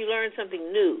 every time you learn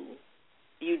something new,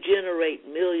 you generate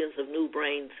millions of new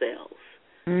brain cells.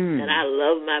 And I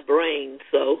love my brain,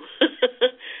 so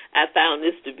I found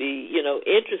this to be,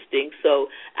 interesting. So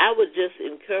I would just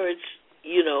encourage,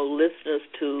 listeners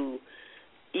to,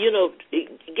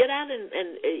 get out and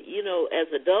as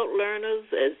adult learners,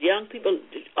 as young people,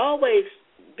 always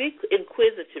be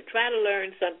inquisitive. Try to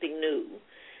learn something new.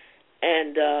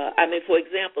 And, for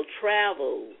example,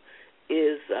 travel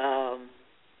is a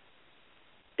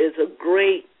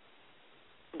great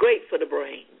for the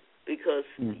brain because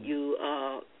you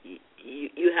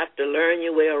have to learn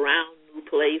your way around new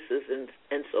places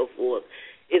and so forth.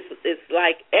 It's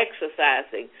like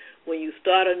exercising. When you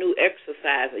start a new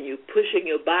exercise and you're pushing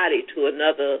your body to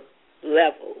another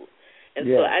level. And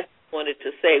so I just wanted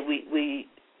to say we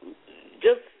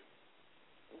just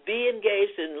be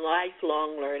engaged in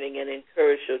lifelong learning and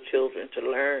encourage your children to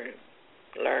learn.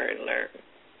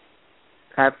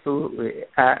 Absolutely.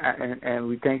 And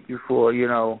we thank you for,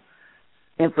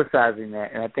 emphasizing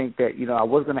that. And I think that, I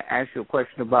was going to ask you a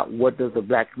question about what does the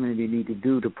black community need to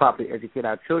do to properly educate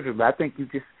our children, but I think you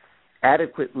just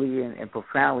adequately and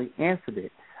profoundly answered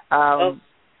it. I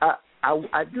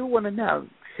do want to now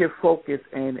shift focus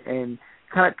and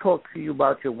kind of talk to you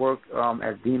about your work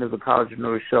as Dean of the College of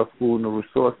New Rochelle School of New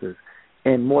Resources.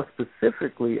 And more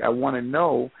specifically, I want to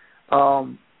know,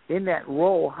 in that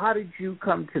role, how did you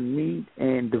come to meet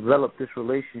and develop this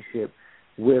relationship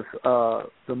with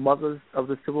the mothers of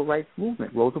the Civil Rights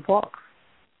Movement, Rosa Parks?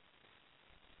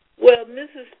 Well,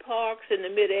 Mrs. Parks in the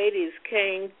mid-'80s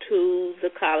came to the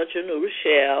College of New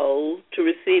Rochelle to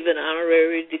receive an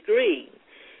honorary degree.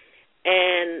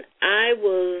 And I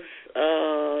was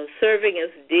serving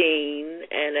as dean,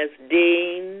 and as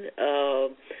dean,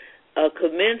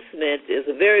 commencement is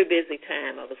a very busy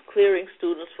time. I was clearing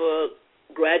students for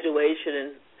graduation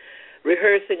and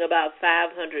rehearsing about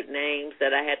 500 names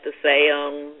that I had to say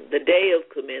on the day of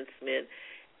commencement,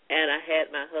 and I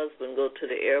had my husband go to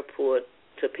the airport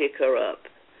to pick her up.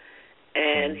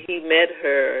 And he met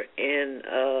her in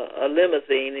a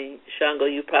limousine, and Shango,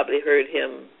 you probably heard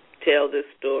him tell this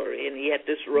story, and he had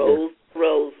this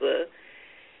Rosa,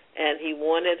 and he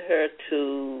wanted her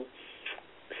to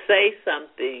say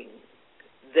something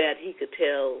that he could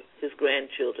tell his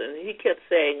grandchildren. And he kept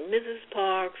saying, Mrs.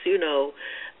 Parks, no,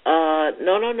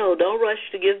 don't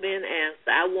rush to give me an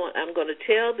answer. I'm going to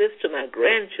tell this to my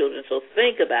grandchildren, so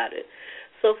think about it.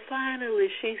 So finally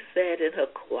she said in her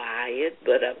quiet,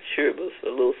 but I'm sure it was a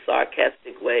little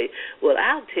sarcastic way, well,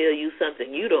 I'll tell you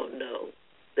something you don't know.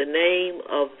 The name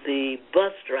of the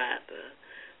bus driver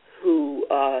who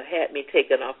had me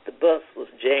taken off the bus was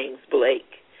James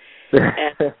Blake.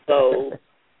 And so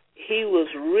he was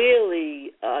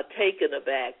really taken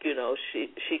aback.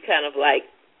 She kind of like,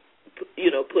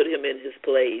 put him in his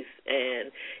place,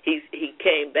 and he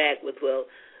came back with, well,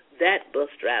 that bus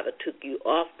driver took you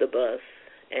off the bus,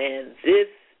 and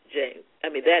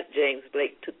that James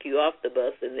Blake took you off the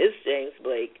bus, and this James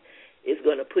Blake is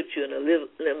going to put you in a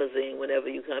limousine whenever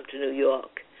you come to New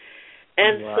York.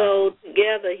 And so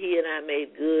together he and I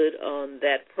made good on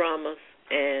that promise,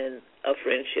 and a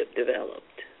friendship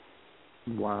developed.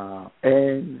 Wow.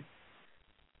 And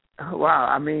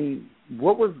I mean,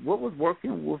 what was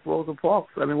working with Rosa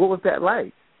Parks? I mean, what was that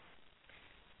like?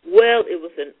 Well, it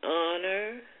was an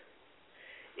honor.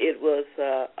 It was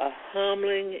a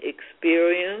humbling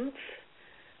experience.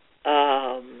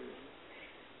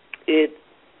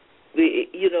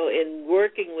 In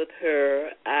working with her,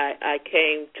 I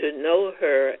came to know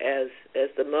her as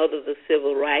the mother of the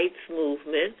civil rights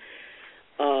movement,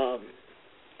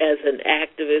 as an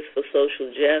activist for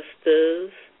social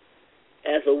justice,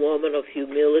 as a woman of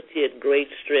humility and great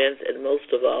strength, and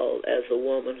most of all, as a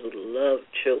woman who loved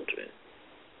children.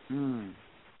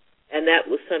 And that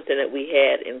was something that we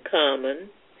had in common.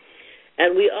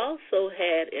 And we also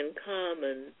had in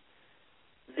common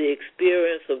the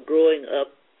experience of growing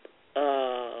up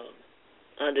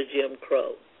under Jim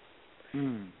Crow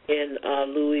in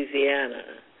Louisiana.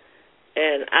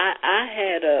 And I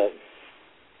had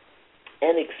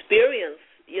an experience,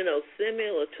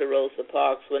 similar to Rosa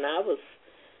Parks when I was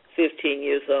 15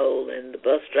 years old, and the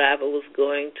bus driver was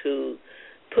going to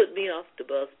put me off the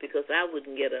bus because I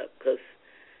wouldn't get up because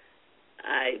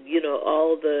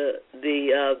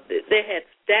they had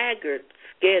staggered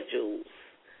schedules.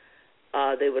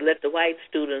 They would let the white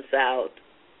students out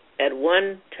at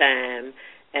one time,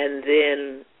 and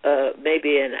then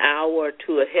maybe an hour or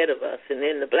two ahead of us, and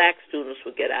then the black students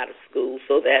would get out of school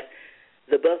so that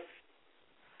the bus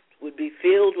would be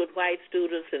filled with white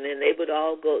students, and then they would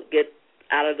all get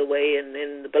out of the way, and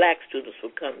then the black students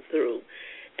would come through.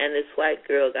 And this white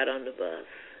girl got on the bus.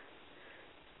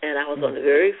 And I was on the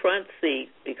very front seat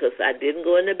because I didn't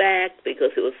go in the back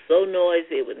because it was so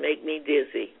noisy it would make me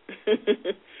dizzy.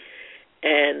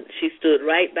 And she stood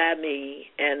right by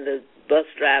me, and the bus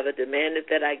driver demanded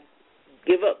that I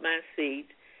give up my seat,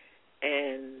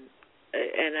 and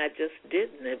I just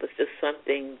didn't. It was just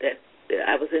something that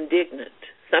I was indignant.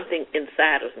 Something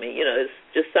inside of me, it's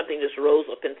just something just rose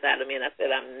up inside of me, and I said,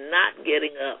 I'm not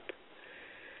getting up.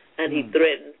 And he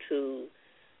threatened to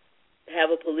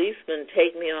have a policeman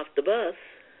take me off the bus.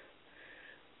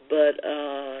 But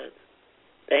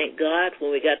thank God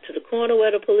when we got to the corner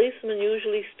where the policeman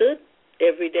usually stood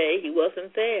every day, he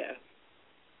wasn't there.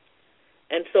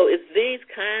 And so it's these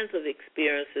kinds of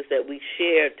experiences that we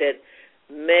shared that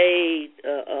made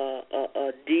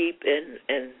a deep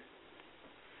and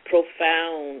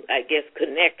profound, I guess,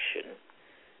 connection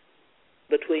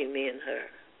between me and her.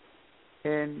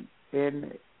 And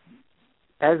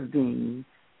as dean,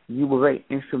 you were very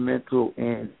instrumental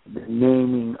in the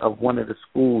naming of one of the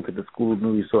schools at the School of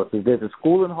New Resources. There's a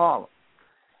school in Harlem,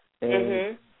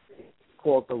 and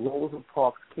called the Rosa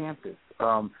Parks campus.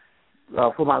 For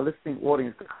my listening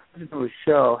audience, the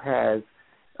show has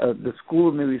the School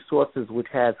of New Resources, which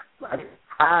has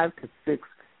 5 to 6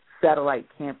 satellite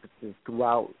campuses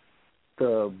throughout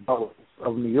the boroughs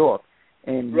of New York,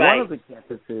 and one of the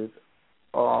campuses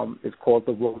is called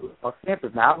the Rosa Parks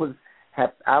campus. Now,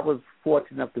 I was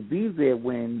fortunate enough to be there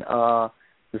when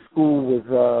the school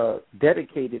was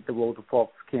dedicated to Rosa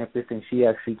Parks campus, and she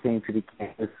actually came to the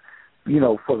campus,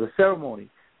 for the ceremony.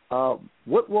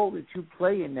 What role did you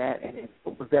play in that, and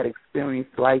what was that experience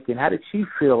like, and how did she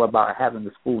feel about having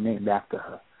the school named after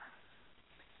her?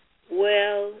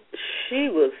 Well, she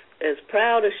was as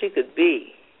proud as she could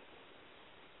be.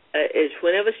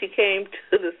 Whenever she came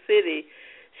to the city,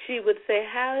 she would say,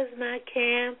 "How is my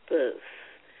campus?"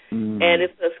 And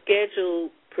if her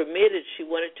schedule permitted, she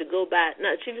wanted to go by.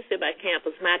 No, she didn't say my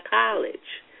campus, my college.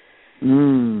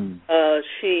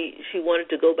 She wanted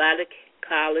to go by the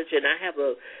college, and I have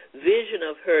a vision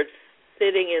of her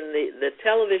sitting in the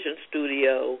television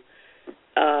studio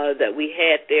that we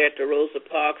had there at the Rosa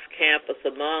Parks campus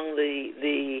among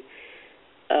the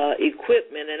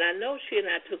equipment, and I know she and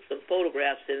I took some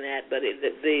photographs in that, but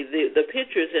the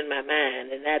picture's in my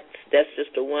mind, and that's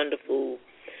just a wonderful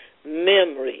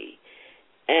memory.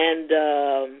 And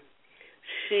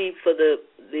she, for the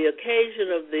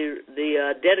occasion of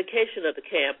the dedication of the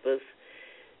campus,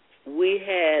 we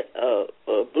had a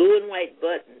blue and white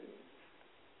button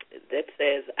that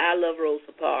says, I love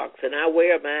Rosa Parks, and I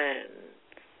wear mine,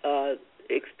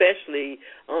 especially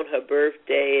on her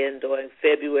birthday and during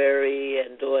February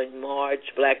and during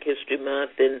March, Black History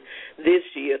Month, and this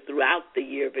year, throughout the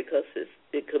year, because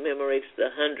it commemorates the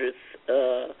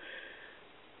 100th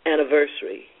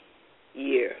anniversary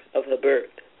year of her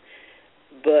birth.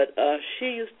 But she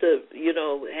used to,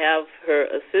 have her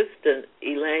assistant,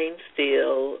 Elaine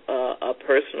Steele, a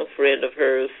personal friend of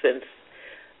hers since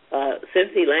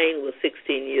Elaine was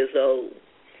 16 years old,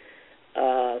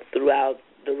 throughout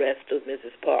the rest of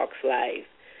Mrs. Parks' life.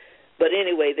 But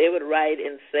anyway, they would write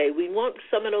and say, we want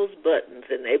some of those buttons,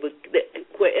 and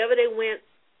wherever they went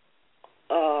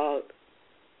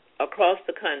across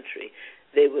the country,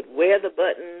 they would wear the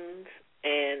buttons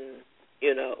and,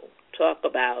 talk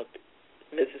about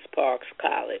Mrs. Parks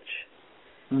College.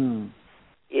 Mm.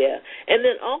 Yeah, and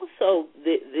then also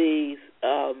the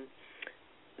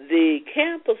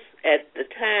campus at the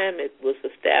time it was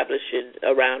established in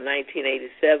around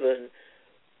 1987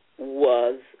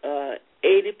 was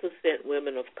 80%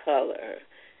 women of color,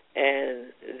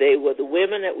 and they were the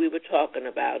women that we were talking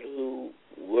about who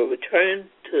were returned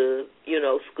to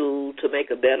school to make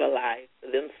a better life for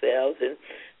themselves, and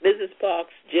Mrs.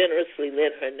 Parks generously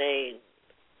lent her name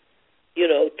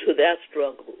to that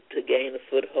struggle to gain a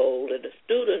foothold, and the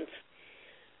students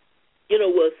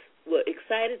were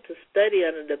excited to study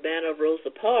under the banner of Rosa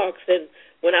Parks. And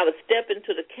when I would step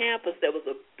into the campus, there was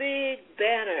a big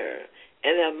banner,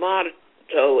 and their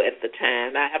motto at the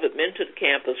time, I haven't been to the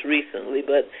campus recently,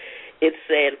 but it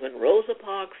said, when Rosa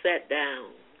Parks sat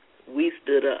down, we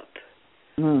stood up.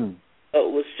 Mm.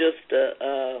 It was just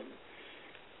a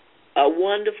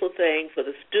wonderful thing for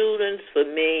the students, for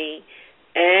me,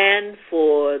 and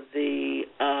for the,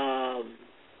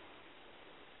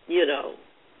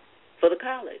 for the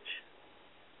college.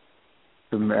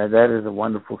 That is a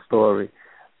wonderful story.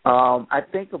 I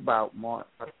think about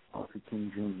Martin Luther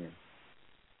King Jr.,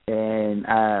 and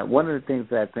one of the things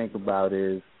that I think about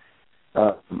is,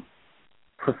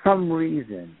 for some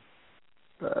reason,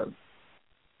 the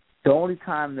only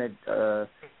time that the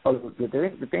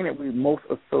thing that we most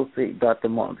associate Dr.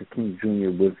 Martin Luther King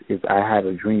Jr. with is "I Had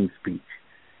a Dream" speech,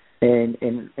 and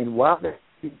while that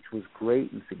speech was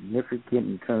great and significant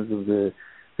in terms of the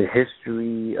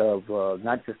history of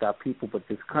not just our people but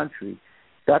this country,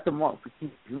 Dr. Martin Luther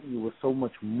King Jr. was so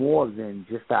much more than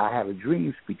just the "I Have a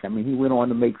Dream" speech. I mean, he went on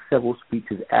to make several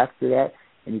speeches after that,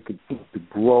 and he continued to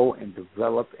grow and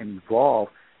develop and evolve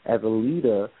as a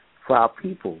leader for our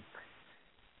people.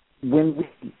 When we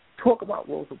talk about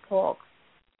Rosa Parks,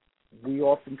 we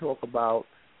often talk about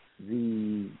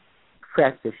the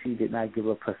fact that she did not give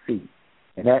up her seat,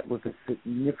 and that was a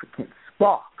significant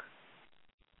spark.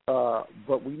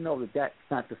 But we know that that's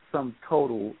not the sum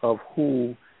total of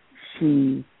who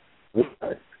she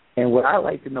was. And what I'd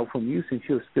like to know from you, since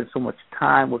you have spent so much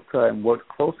time with her and worked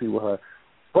closely with her,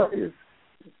 what is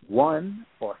one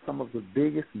or some of the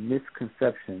biggest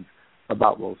misconceptions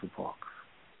about Rosa Parks?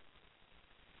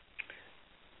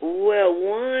 Well,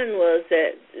 one was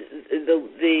that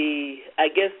I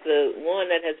guess the one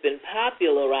that has been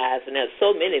popularized, and there's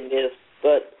so many myths,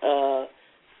 but that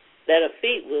her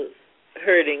feet was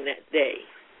hurting that day.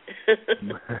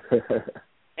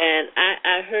 And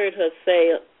I heard her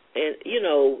say, and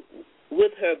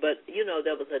with her, but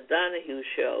there was a Donahue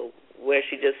show where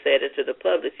she just said it to the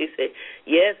public. She said,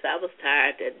 "Yes, I was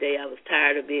tired that day. I was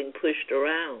tired of being pushed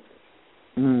around."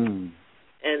 Mm.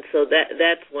 And so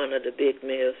that's one of the big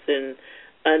myths. And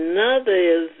another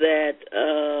is that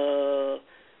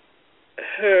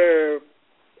her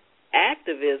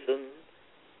activism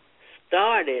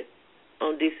started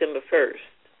on December 1st.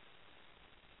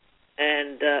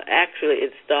 And actually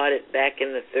it started back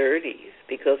in the 30s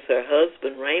because her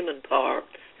husband, Raymond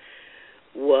Parks,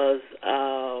 was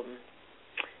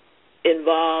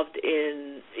involved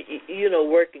in,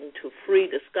 working to free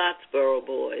the Scottsboro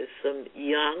boys, some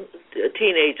young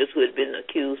teenagers who had been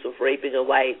accused of raping a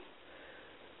white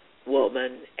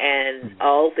woman, and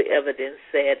all the evidence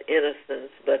said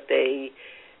innocence, but they,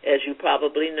 as you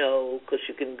probably know, because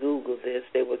you can Google this,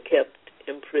 they were kept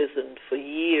imprisoned for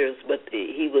years, but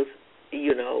he was,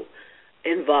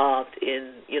 involved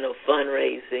in,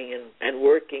 fundraising and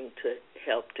working to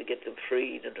help to get them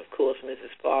freed, and of course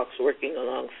Mrs. Parks working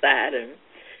alongside him.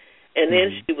 And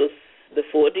then she was,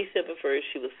 before December 1st,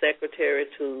 she was secretary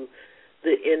to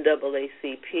the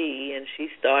NAACP, and she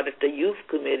started the youth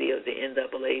committee of the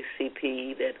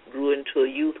NAACP that grew into a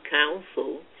youth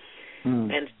council,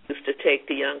 and she used to take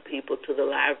the young people to the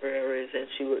libraries, and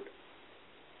she would,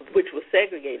 which was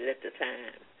segregated at the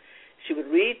time. she would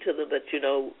read to them, but,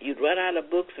 you'd run out of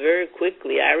books very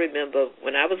quickly. I remember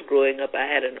when I was growing up, I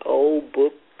had an old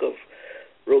book of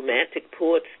romantic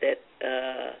poets that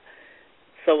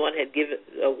someone had given,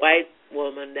 a white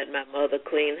woman that my mother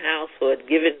cleaned house for, had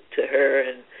given to her,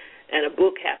 and a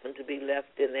book happened to be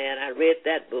left in there, and I read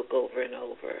that book over and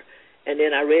over. And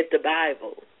then I read the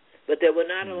Bible. But there were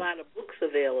not a lot of books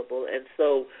available, and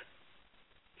so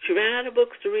she ran out of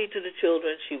books to read to the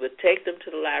children. She would take them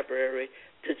to the library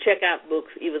to check out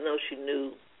books, even though she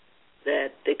knew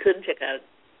that they couldn't check out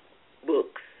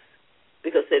books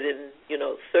because they didn't,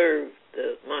 serve.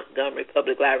 The Montgomery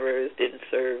Public Libraries didn't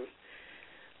serve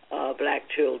black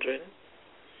children.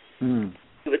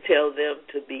 She would tell them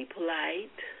to be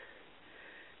polite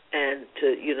and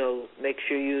to, make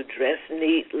sure you dress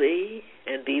neatly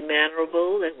and be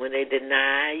mannerable, and when they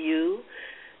deny you,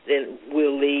 then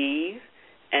we'll leave,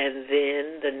 and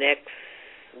then the next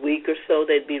week or so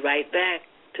they'd be right back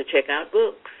to check out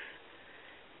books.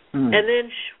 And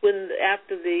then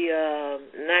after the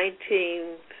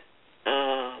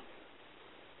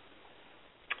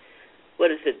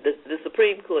the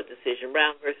Supreme Court decision,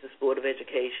 Brown versus Board of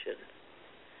Education,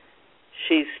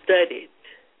 she studied,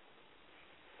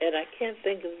 and I can't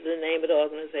think of the name of the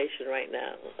organization right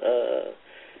now,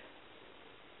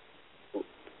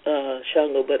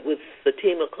 Shango, but with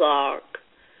Fatima Clark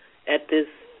at this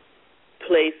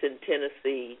place in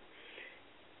Tennessee,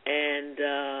 and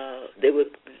they were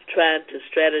trying to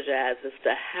strategize as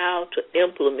to how to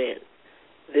implement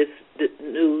this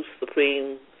new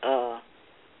Supreme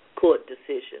Court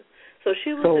decision. So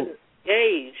she was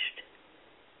engaged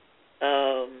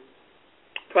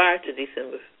prior to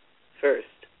December 1st.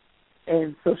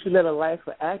 And so she led a life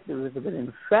of activism, and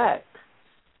in fact,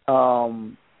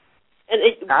 I've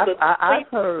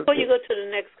heard... Before you go to the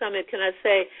next comment, can I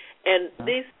say, and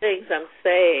these things I'm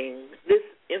saying, this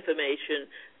information,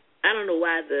 I don't know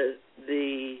why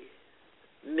the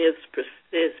myths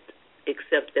persist,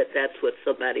 except that that's what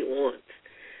somebody wants.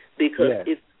 Because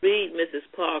if you read Mrs.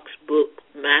 Parks' book,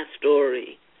 My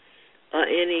Story, or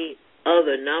any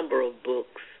other number of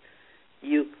books,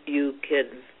 you can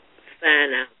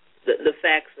find out the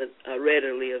facts are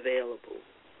readily available.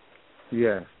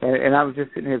 Yeah, and I was just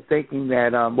sitting here thinking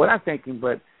that, well, not thinking,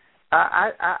 but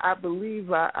I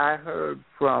believe I heard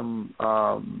from,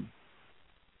 I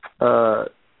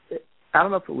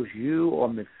don't know if it was you or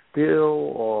Miss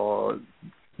Still or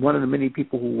one of the many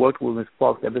people who worked with Miss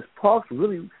Parks, that Miss Parks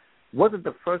really wasn't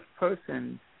the first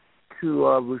person to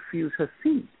refuse her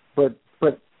seat, but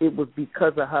it was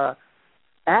because of her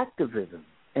activism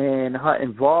and her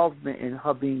involvement and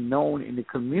her being known in the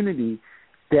community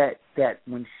that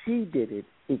when she did it,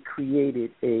 it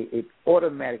created an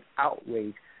automatic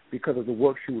outrage because of the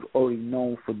work she was already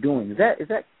known for doing. Is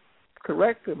that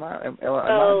correct? Am I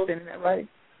understanding that right?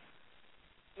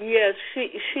 Yes,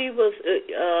 she was.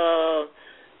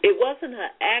 It wasn't her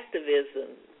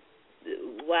activism.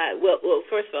 Why? Well,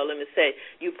 first of all, let me say,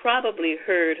 you probably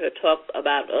heard her talk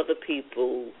about other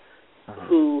people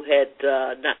who had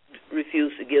not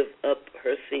refused to give up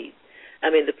her seat. I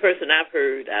mean, the person I've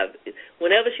heard,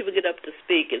 whenever she would get up to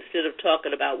speak, instead of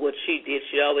talking about what she did,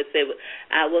 she always say, well,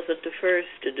 I wasn't the first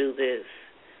to do this.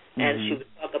 And she would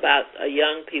talk about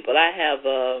young people. I have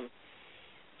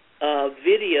a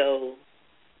video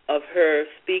of her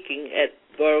speaking at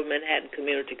Borough Manhattan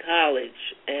Community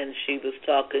College, and she was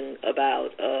talking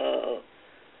about, a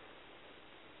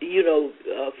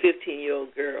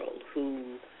 15-year-old girl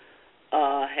who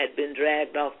had been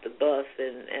dragged off the bus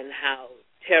and how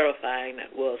terrifying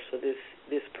that was for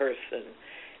this person.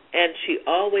 And she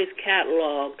always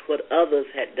cataloged what others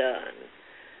had done.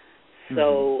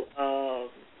 So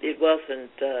it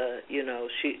wasn't,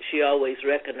 she always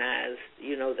recognized,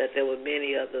 that there were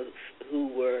many others who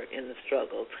were in the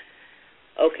struggle.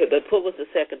 Okay, but what was the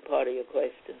second part of your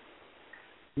question?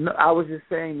 No, I was just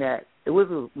saying that it was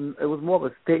more of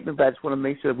a statement, but I just want to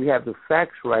make sure that we have the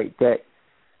facts right,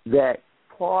 that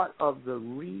part of the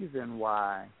reason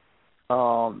why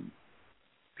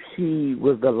she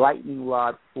was the lightning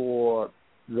rod for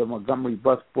the Montgomery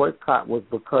bus boycott was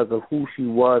because of who she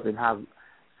was and how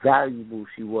valuable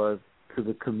she was to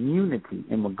the community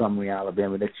in Montgomery,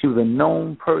 Alabama, that she was a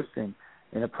known person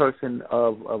and a person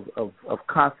of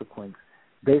consequence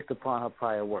based upon her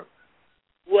prior work.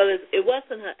 Well, it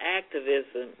wasn't her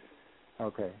activism.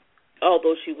 Okay.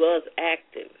 Although she was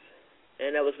active,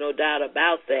 and there was no doubt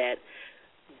about that,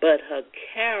 but her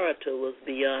character was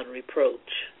beyond reproach.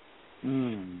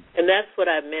 And that's what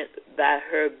I meant by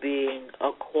her being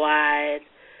a quiet,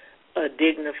 a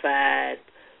dignified,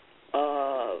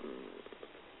 a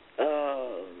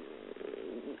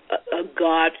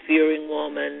God-fearing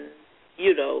woman,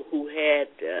 who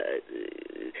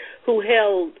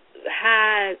held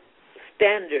high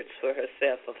standards for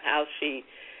herself of how she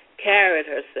carried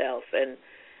herself, and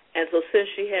so since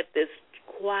she had this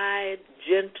quiet,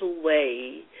 gentle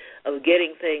way of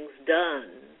getting things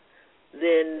done,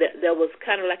 then there was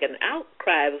kind of like an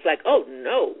outcry. It was like, oh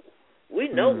no, we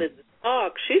know Mrs.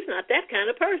 Parks, she's not that kind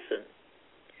of person.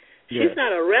 She's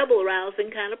not a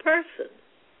rebel-rousing kind of person.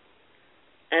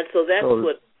 And so that's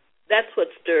what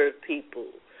stirred people.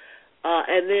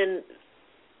 And then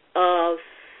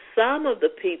some of the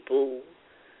people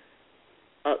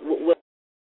will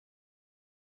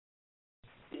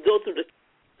go through the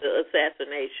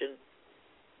assassination.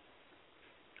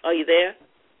 Are you there?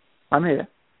 I'm here.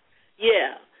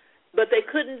 Yeah. But they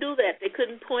couldn't do that. They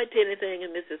couldn't point to anything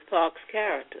in Mrs. Parks'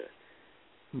 character.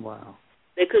 Wow.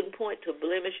 They couldn't point to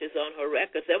blemishes on her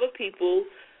records. There were people,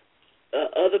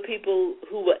 other people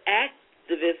who were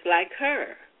activists like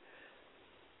her,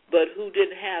 but who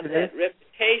didn't have that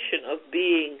reputation of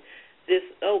being this,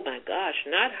 oh my gosh,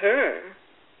 not her.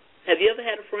 Have you ever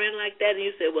had a friend like that and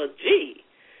you say, well, gee,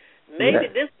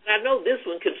 maybe this, I know this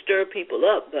one can stir people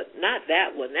up, but not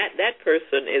that one. That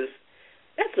person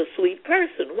that's a sweet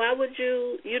person. Why would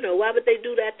why would they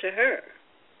do that to her?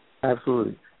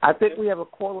 Absolutely. I think we have a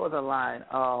caller on the line.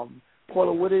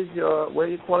 Caller, where are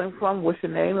you calling from? What's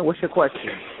your name and what's your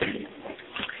question?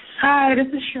 Hi, this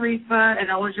is Sharifa,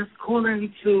 and I was just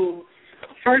calling to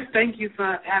first thank you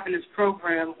for having this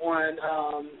program on,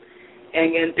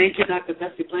 and thank you, Dr.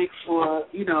 Bessie Blake, for,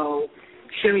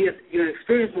 sharing your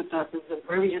experience with us. It's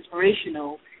very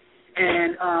inspirational.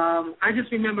 And I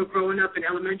just remember growing up in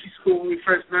elementary school when we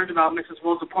first learned about Mrs.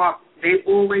 Rosa Parks, they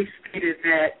always stated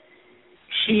that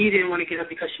she didn't want to get up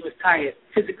because she was tired,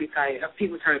 physically tired, her feet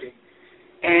was hurting.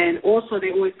 And also they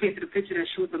always painted the picture that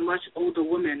she was a much older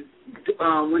woman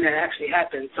when that actually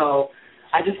happened. So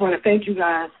I just want to thank you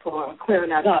guys for clearing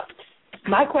that up.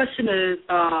 My question is,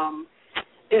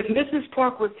 if Mrs.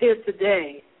 Park was here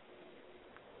today,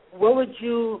 what do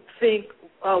you think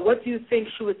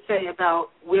she would say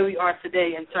about where we are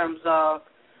today in terms of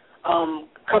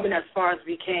coming as far as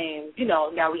we came?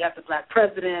 Now we have the black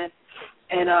president.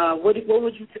 And what do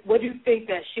you think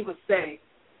that she would say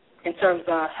in terms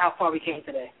of how far we came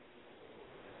today?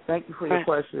 Thank you for your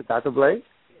question, Dr. Blake.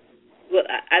 Well,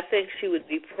 I think she would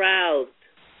be proud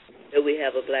that we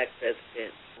have a black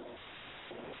president.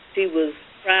 She was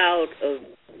proud of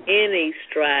any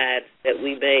strides that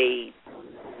we made.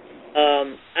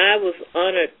 I was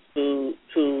honored to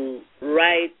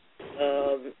write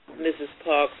Mrs.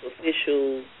 Parks'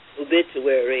 official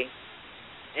obituary,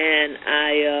 and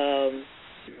I,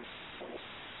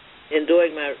 in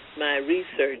doing my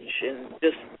research and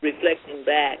just reflecting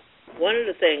back, one of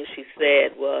the things she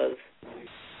said was,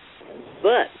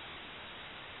 but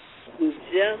we've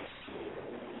just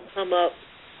come up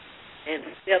and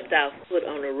stepped our foot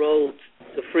on the road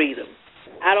to freedom.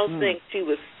 I don't think she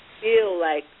would feel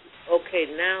like, okay,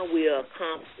 now we are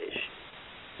accomplished.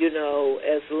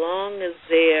 As long as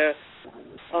there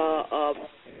are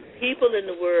people in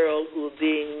the world who are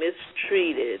being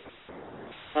mistreated,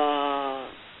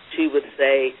 she would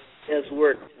say there's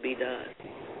work to be done.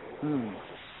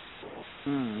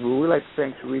 Well, we'd like to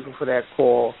thank Sharifa for that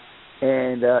call,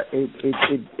 and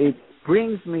it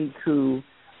brings me to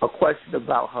a question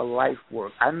about her life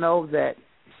work. I know that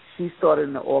she started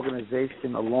an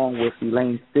organization along with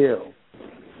Elaine Steele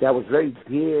that was very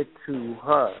dear to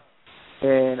her.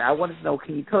 And I wanted to know,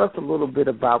 can you tell us a little bit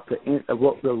about the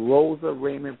Rosa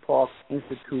Raymond Parks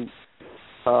Institute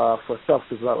for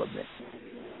Self-Development?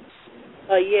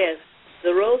 Yes.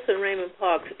 The Rosa Raymond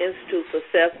Parks Institute for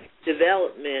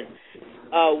Self-Development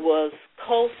was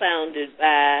co-founded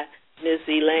by Ms.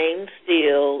 Elaine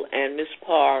Steele and Ms.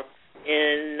 Parks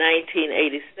in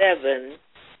 1987.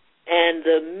 And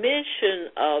the mission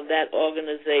of that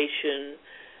organization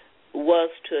was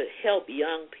to help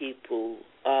young people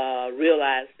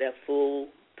realize their full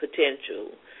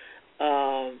potential.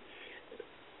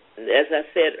 As I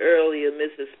said earlier,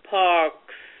 Mrs.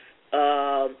 Parks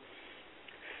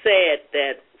said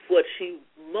that what she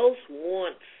most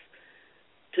wants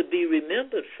to be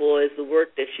remembered for is the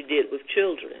work that she did with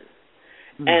children.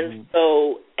 And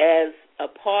so as a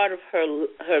part of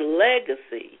her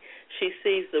legacy, she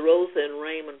sees the Rosa and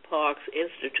Raymond Parks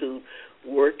Institute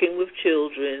working with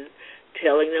children,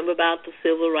 telling them about the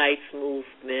civil rights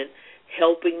movement,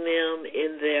 helping them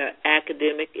in their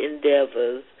academic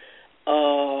endeavors,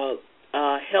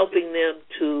 helping them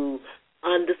to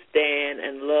understand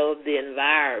and love the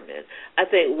environment. I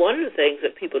think one of the things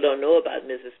that people don't know about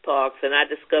Mrs. Parks, and I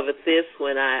discovered this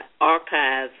when I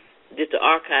did the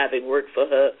archiving work for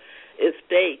her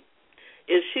estate,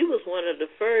 is she was one of the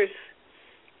first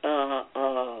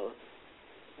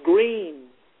green,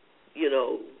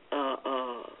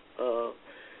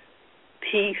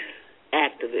 peace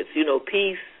activists,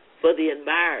 peace for the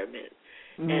environment.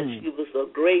 And she was a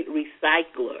great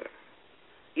recycler,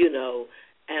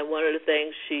 And one of the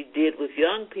things she did with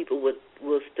young people was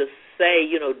to say,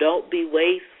 don't be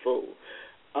wasteful.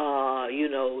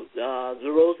 The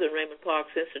Rosa and Raymond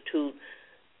Parks Institute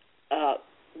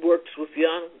works with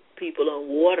young people on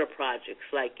water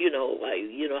projects, like,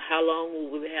 how long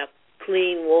will we have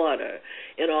clean water?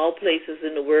 In all places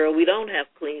in the world, we don't have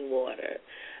clean water.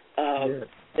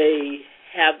 They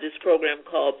have this program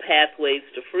called Pathways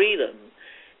to Freedom.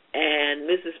 And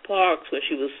Mrs. Parks, when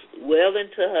she was well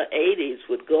into her 80s,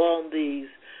 would go on these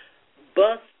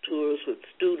bus tours with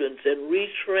students and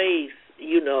retrace,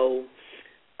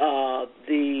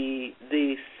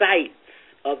 the sites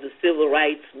of the civil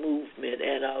rights movement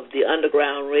and of the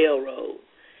Underground Railroad,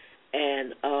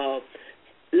 and help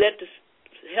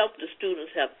the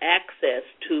students have access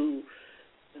to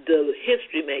the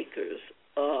history makers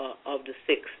of the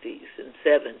 60s and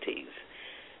 70s.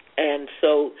 And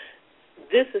so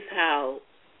this is how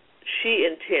she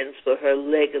intends for her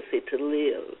legacy to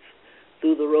live,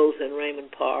 through the Rosa and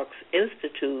Raymond Parks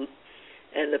Institute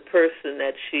and the person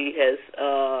that she has,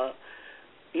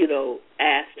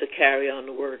 asked to carry on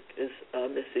the work is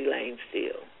Miss Elaine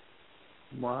Steele.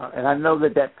 Wow. And I know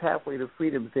that Pathway to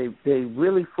Freedom, they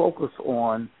really focus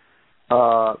on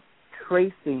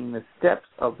tracing the steps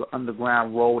of the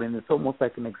Underground Road, and it's almost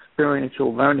like an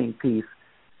experiential learning piece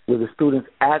where the students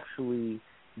actually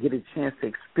get a chance to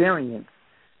experience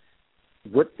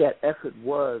what that effort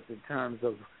was in terms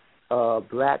of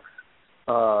blacks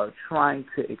trying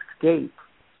to escape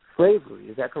slavery.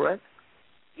 Is that correct?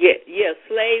 Yeah,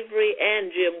 slavery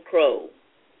and Jim Crow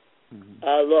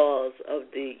laws of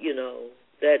the,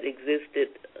 that existed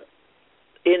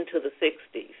into the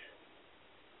 60s.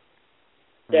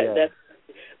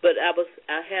 But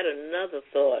I had another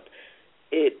thought.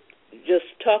 It just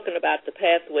talking about the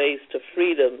Pathways to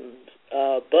Freedom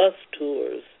bus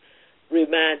tours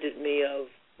reminded me of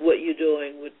what you're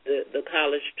doing with the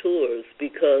college tours,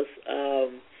 because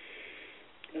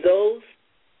those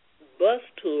bus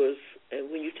tours, and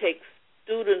when you take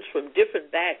students from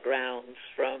different backgrounds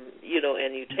and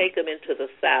you take them into the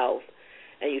South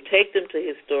and you take them to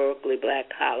historically black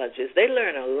colleges, they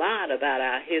learn a lot about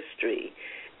our history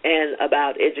and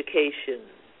about education,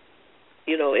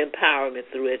 empowerment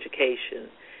through education.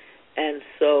 And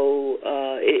so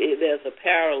there's a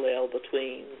parallel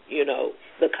between,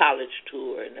 the college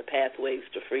tour and the Pathways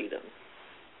to Freedom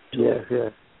tour.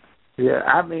 Yes. Yeah,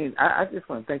 I mean, I just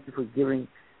want to thank you for giving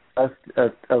us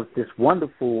this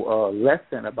wonderful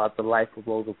lesson about the life of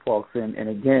Rosa Parks. And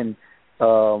again,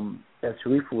 as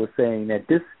Sharifa was saying, that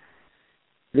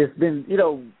there's been,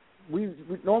 we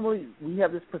normally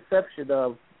have this perception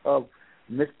of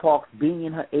Miss Parks being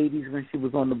in her 80s when she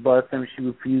was on the bus and she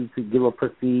refused to give up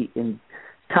her seat and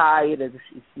tired as if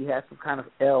she had some kind of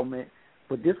ailment.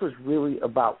 But this was really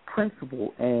about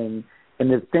principle, and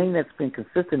the thing that's been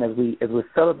consistent as we're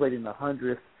celebrating the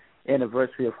 100th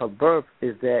anniversary of her birth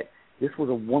is that this was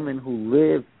a woman who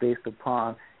lived based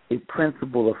upon a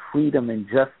principle of freedom and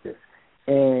justice,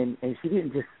 and she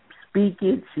didn't just speak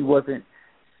it. She wasn't,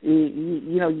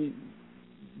 we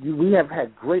have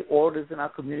had great orators in our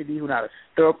community who know how to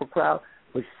stir up a crowd,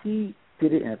 but she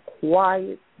did it in a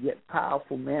quiet yet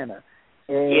powerful manner.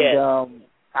 And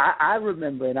I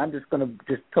remember, and I'm just going to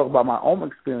just talk about my own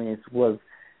experience with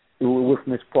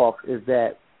Miss Parks, is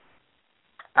that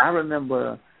I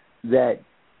remember that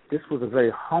this was a very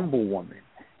humble woman,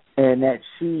 and that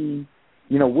she,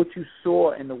 what you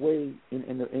saw in the way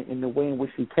in the way in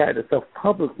which she carried herself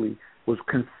publicly was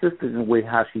consistent in the way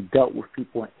how she dealt with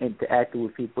people and interacted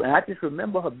with people. And I just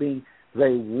remember her being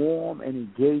very warm and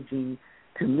engaging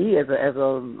to me as a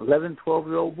 11,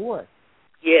 12-year-old boy.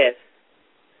 Yes.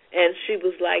 And she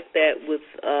was like that with,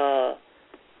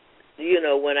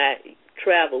 when I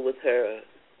traveled with her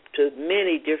to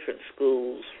many different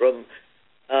schools, from,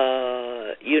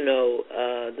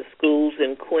 the schools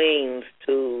in Queens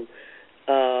to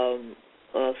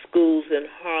schools in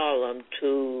Harlem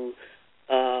to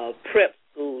prep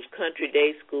schools, country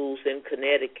day schools in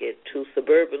Connecticut to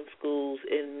suburban schools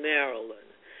in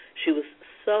Maryland. She was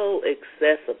so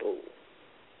accessible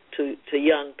to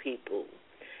young people.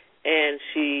 And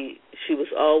she was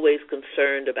always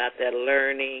concerned about their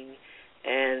learning,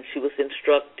 and she was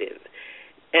instructive.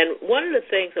 And one of the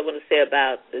things I want to say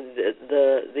about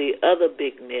the other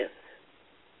big myth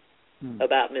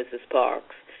about Mrs.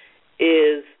 Parks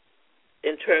is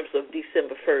in terms of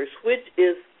December 1st, which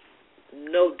is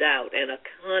no doubt an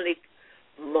iconic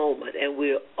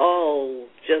we're all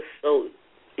just so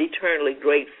eternally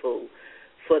grateful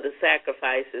for the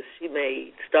sacrifices she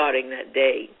made starting that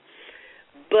day.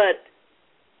 But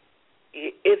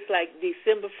it's like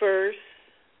December 1st,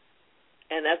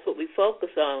 and that's what we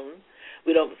focus on.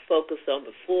 We don't focus on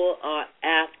before or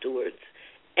afterwards.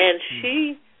 And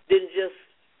she didn't just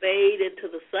fade into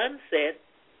the sunset.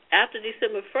 After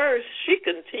December 1st, she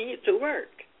continued to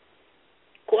work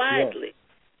quietly. Yes.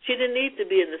 She didn't need to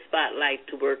be in the spotlight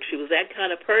to work. She was that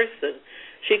kind of person.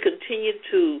 She continued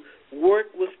to work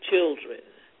with children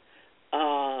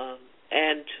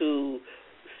and to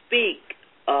speak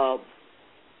about,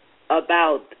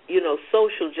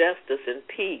 social justice and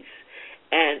peace,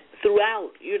 and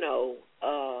throughout,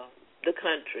 the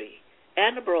country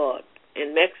and abroad,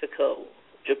 in Mexico,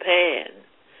 Japan.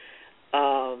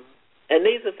 And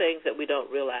these are things that we don't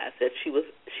realize, that she was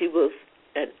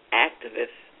an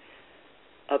activist,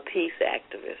 a peace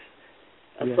activist,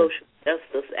 a social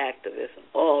justice activist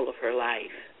all of her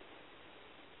life.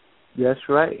 That's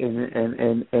right, and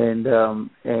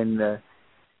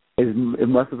it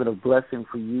must have been a blessing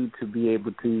for you to be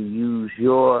able to use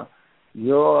your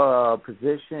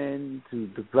position to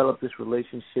develop this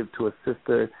relationship to assist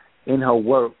her in her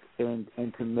work and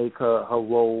to make her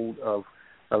role of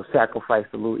sacrifice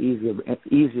a little easier.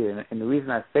 And the reason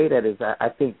I say that is I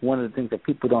think one of the things that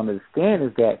people don't understand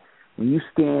is that when you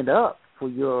stand up for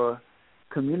your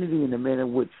community in the manner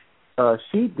in which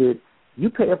she did, you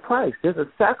pay a price. There's a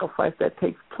sacrifice that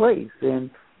takes place,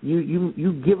 and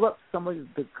you give up some of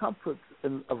the comforts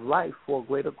of life for a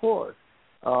greater cause.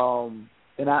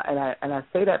 And I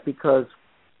say that because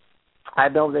I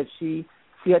know that she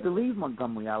had to leave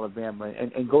Montgomery, Alabama,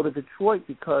 and go to Detroit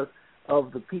because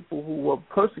of the people who were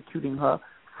persecuting her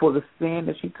for the stand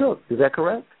that she took. Is that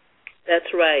correct?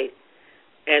 That's right.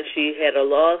 And she had a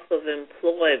loss of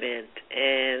employment,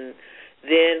 and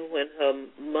then when her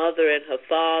mother and her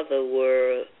father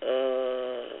were,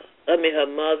 her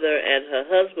mother and her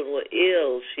husband were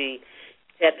ill, she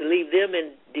had to leave them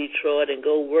in Detroit and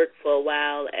go work for a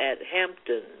while at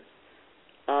Hampton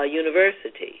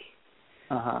University.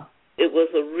 Uh-huh. It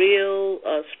was a real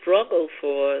struggle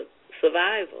for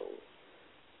survival.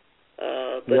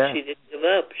 But she didn't give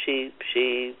up. She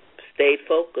stayed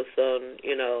focused on,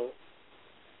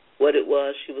 what it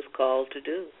was she was called to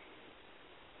do.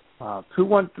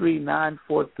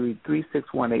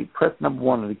 213-943-3618. Press number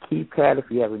 1 on the keypad if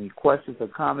you have any questions or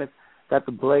comments.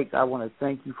 Dr. Blake, I want to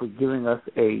thank you for giving us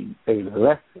a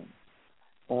lesson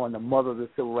on the mother of the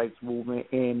Civil Rights Movement,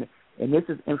 and this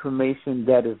is information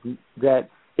that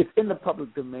it's in the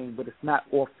public domain, but it's not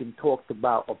often talked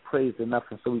about or praised enough.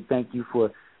 And so we thank you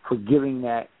for giving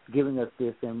us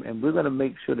this, and we're going to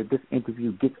make sure that this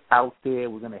interview gets out there.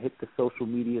 We're going to hit the social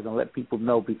medias and let people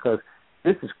know, because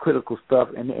this is critical stuff,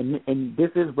 and this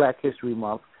is Black History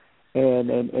Month, and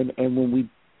when we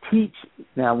teach,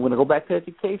 now I'm going to go back to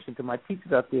education, to my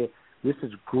teachers out there, this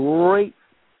is great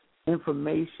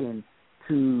information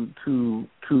to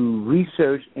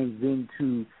research and then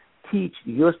to teach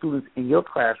your students in your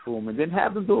classroom, and then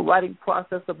have them do a writing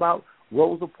process about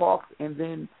Rosa Parks and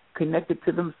then connect it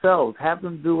to themselves. Have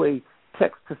them do a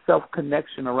text-to-self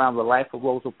connection around the life of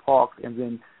Rosa Parks and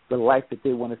then the life that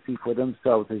they want to see for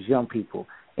themselves as young people.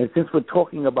 And since we're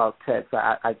talking about text,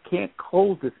 I can't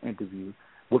close this interview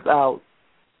without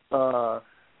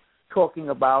talking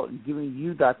about and giving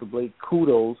you, Dr. Blake,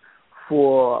 kudos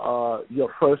for your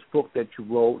first book that you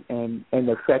wrote and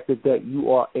the fact that you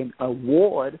are an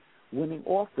award-winning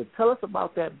author. Tell us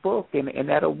about that book and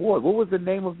that award. What was the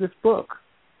name of this book?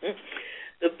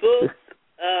 The book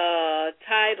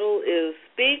title is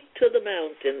Speak to the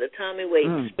Mountain, the Tommy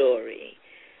Waite story.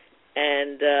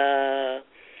 And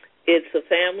it's a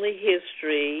family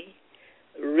history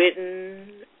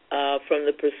written from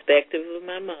the perspective of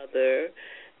my mother,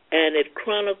 and it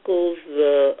chronicles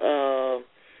the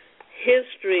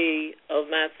history of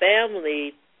my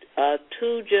family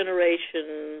 2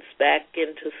 generations back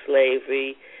into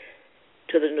slavery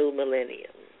to the new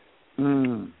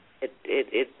millennium.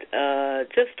 It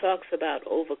just talks about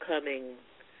overcoming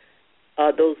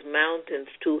those mountains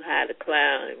too high to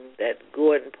climb that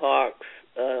Gordon Parks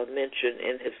mentioned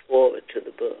in his foreword to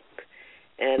the book.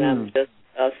 And I'm just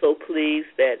so pleased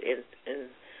that in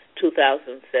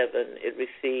 2007 it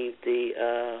received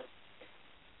the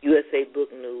USA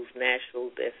Book News National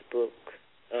Best Book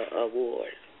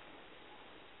Award.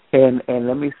 And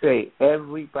let me say,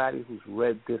 everybody who's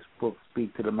read this book,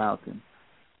 Speak to the Mountain,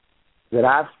 that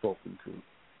I've spoken to,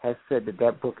 has said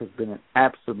that book has been an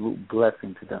absolute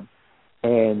blessing to them.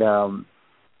 And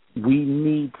we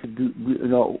need to do,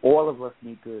 all of us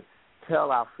need to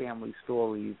tell our family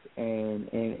stories, and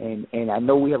I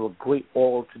know we have a great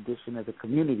oral tradition as a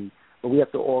community, but we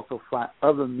have to also find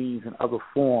other means and other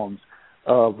forms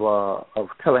of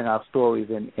telling our stories,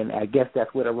 and I guess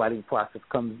that's where the writing process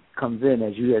comes in.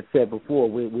 As you had said before,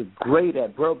 we're great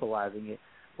at verbalizing it,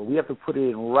 but we have to put it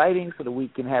in writing so that we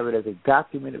can have it as a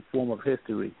documented form of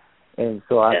history. And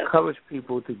so I encourage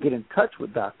people to get in touch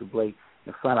with Dr. Blake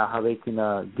and find out how they can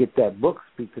get that book,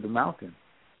 Speak to the Mountain.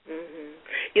 Mm-hmm.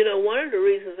 You know, one of the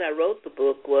reasons I wrote the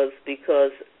book was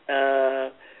because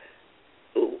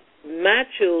my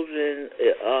children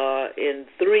are in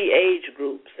 3 age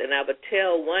groups, and I would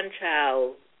tell one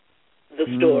child the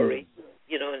story,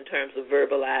 you know, in terms of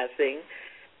verbalizing,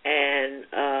 and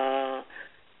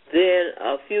then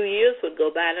a few years would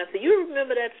go by, and I said, "You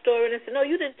remember that story?" And I said, "No,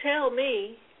 you didn't tell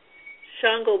me."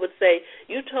 Shango would say,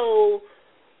 "You told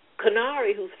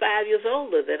Canary, who's 5 years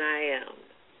older than I am."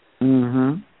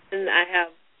 Mm-hmm. And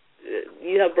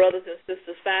you have brothers and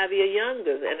sisters 5 years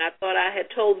younger, and I thought I had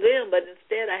told them, but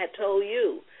instead I had told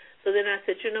you. So then I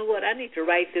said, you know what, I need to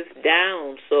write this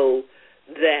down so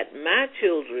that my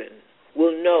children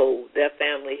will know their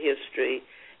family history,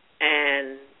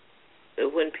 and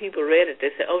when people read it, they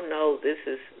said, oh, no, this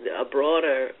is a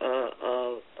broader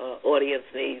audience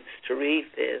needs to read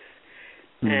this.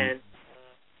 And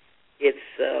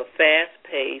it's a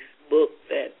fast-paced book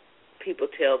that people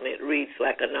tell me it reads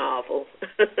like a novel.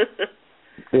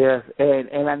 Yes,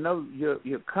 and I know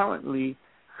you're currently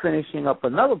finishing up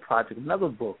another project, another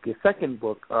book, your second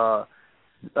book,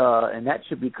 and that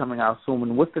should be coming out soon.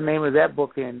 And what's the name of that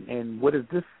book, and what is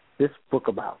this book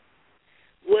about?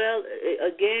 Well,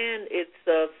 again, it's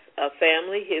a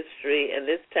family history, and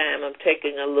this time I'm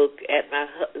taking a look at my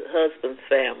husband's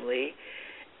family.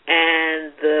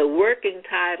 And the working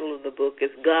title of the book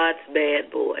is God's Bad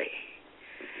Boy.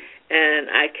 And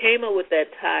I came up with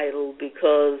that title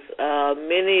because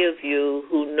many of you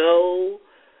who know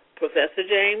Professor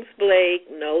James Blake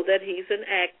know that he's an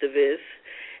activist.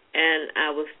 And I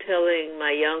was telling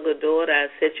my younger daughter, I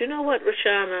said, you know what,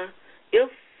 Roshana, your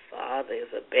father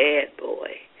is a bad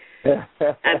boy.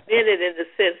 I meant it in the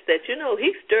sense that, you know,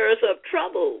 he stirs up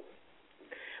trouble.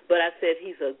 But I said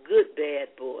he's a good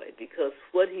bad boy because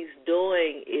what he's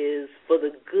doing is for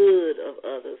the good of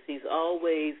others. He's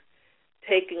always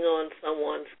taking on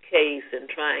someone's case and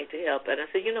trying to help. And I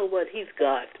said, you know what, he's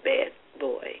God's bad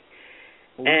boy.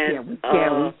 We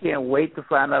can't wait to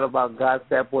find out about God's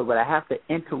bad boy, but I have to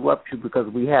interrupt you because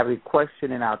we have a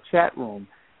question in our chat room.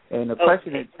 And the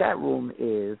question in the chat room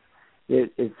is,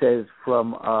 it says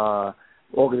from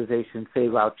organization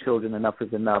Save Our Children, Enough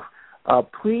is Enough.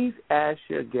 Please ask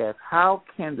your guest, how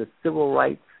can the civil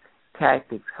rights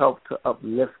tactics help to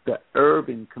uplift the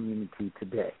urban community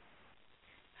today?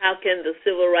 How can the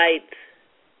civil rights?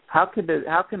 How can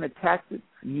the tactics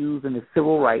used in the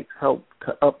civil rights help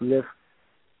to uplift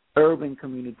urban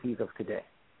communities of today?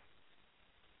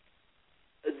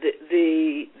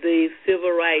 The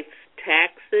civil rights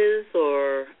taxes,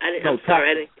 or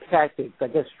tactics. I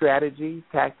guess strategy,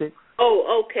 tactics.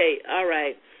 Oh, okay, all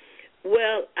right.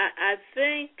 Well, I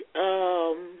think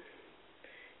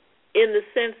in the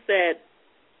sense that,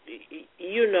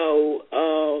 you know,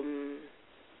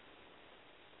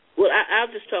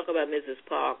 I'll just talk about Mrs.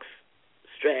 Parks'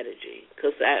 strategy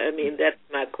because, I mean, that's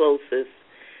my closest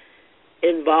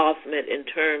involvement in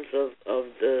terms of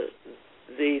the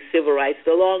civil rights.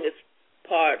 The longest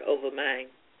part over my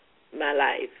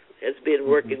life has been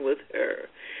working with her.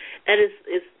 And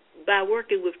it's by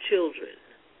working with children.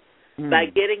 By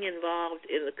getting involved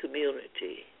in the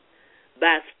community,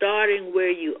 by starting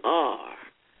where you are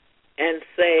and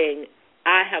saying,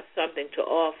 I have something to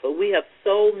offer. We have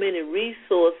so many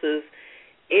resources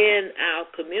in our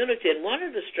community. And one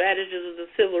of the strategies of the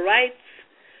civil rights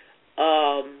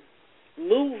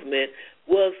movement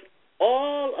was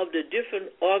all of the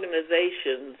different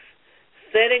organizations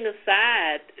setting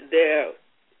aside their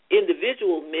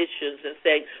individual missions and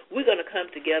saying, we're going to come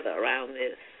together around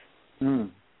this.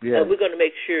 Yeah. And we're going to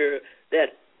make sure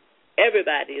that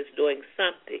everybody is doing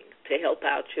something to help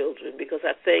our children, because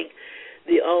I think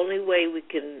the only way we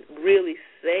can really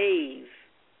save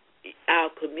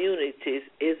our communities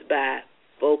is by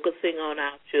focusing on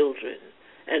our children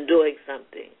and doing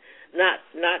something.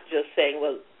 Not just saying,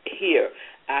 well, here,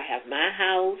 I have my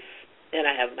house, and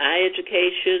I have my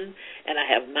education, and I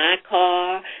have my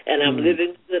car, and I'm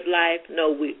living a good life.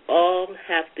 No, we all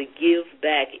have to give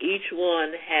back. Each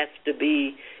one has to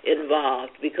be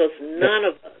involved because none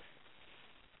of us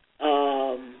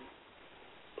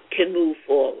can move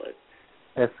forward.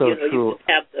 That's so true. You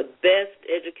can have the best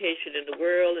education in the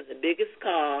world and the biggest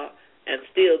car and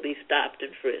still be stopped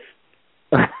and frisked.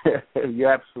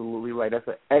 You're absolutely right. That's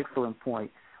an excellent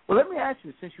point. Well, let me ask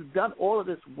you, since you've done all of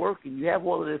this work and you have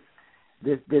all of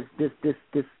this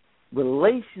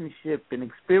relationship and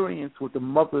experience with the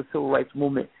mother of the civil rights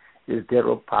movement, is there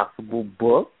a possible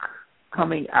book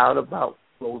coming out about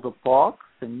Rosa Parks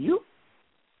and you?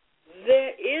 There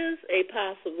is a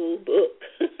possible book.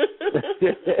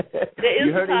 There is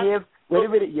you heard it here. Wait a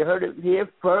minute. You heard it here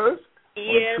first.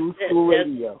 Yes, on Skool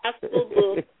Radio. There's a possible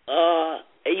book.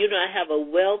 I have a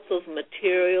wealth of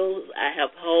materials. I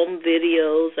have home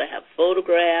videos. I have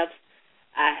photographs.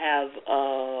 I have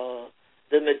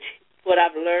what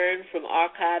I've learned from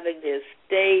archiving the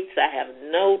estates. I have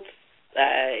notes.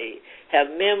 I have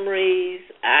memories.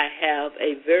 I have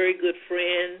a very good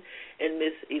friend in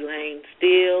Miss Elaine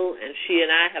Steele, and she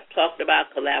and I have talked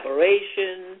about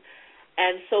collaboration.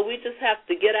 And so we just have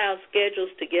to get our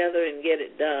schedules together and get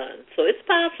it done. So it's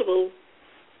possible.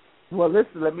 Well,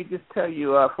 listen, let me just tell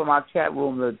you from our chat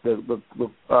room,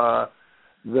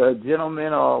 the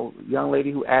gentleman or young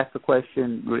lady who asked the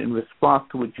question in response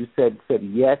to what you said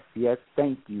yes,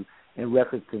 thank you, in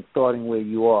reference to starting where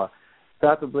you are.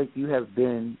 Dr. Blake, you have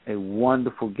been a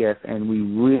wonderful guest, and we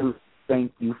really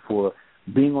thank you for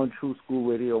being on True School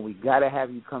Radio. We got to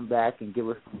have you come back and give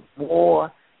us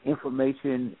more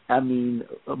information,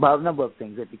 about a number of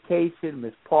things. Education,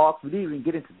 Ms. Parks. We didn't even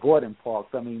get into Gordon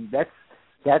Parks.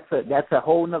 That's a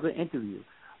whole other interview.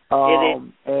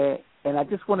 And I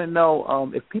just want to know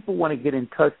if people want to get in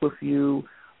touch with you,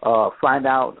 find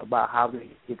out about how they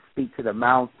can speak to the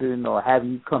mountain or have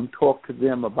you come talk to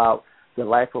them about the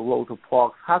life of Rosa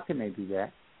Parks, how can they do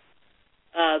that?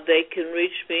 They can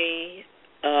reach me,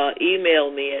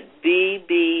 email me at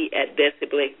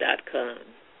bb@bessieblake.com.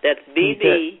 That's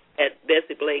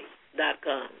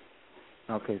bb@bessieblake.com.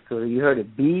 Okay, so you heard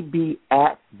it,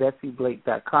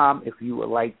 bb@bessieblake.com. If you would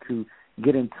like to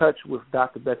get in touch with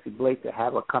Dr. Bessie Blake to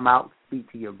have her come out,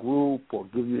 speak to your group, or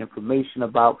give you information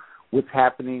about what's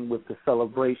happening with the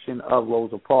celebration of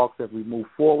Rosa Parks as we move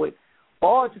forward,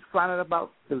 or just find out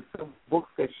about some books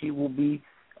that she will be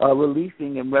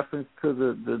releasing in reference to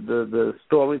the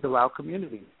stories of our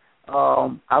community.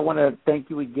 I want to thank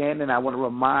you again, and I want to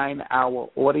remind our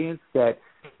audience that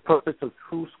the purpose of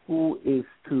True School is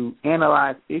to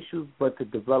analyze issues, but to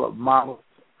develop models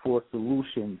for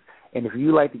solutions. And if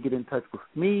you'd like to get in touch with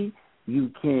me, you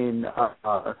can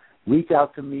reach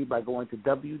out to me by going to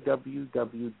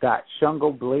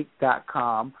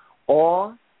www.shungoblake.com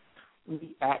or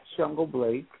at Shungo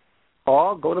Blake,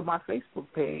 or go to my Facebook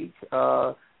page,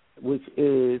 which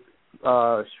is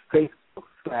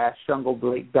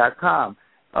Facebook.com/ShungoBlake.com.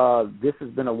 This has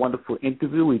been a wonderful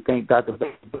interview. We thank Dr.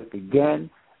 Blake again.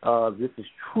 This is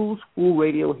True School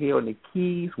Radio here on the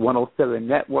Keys 107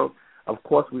 Network. Of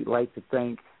course, we'd like to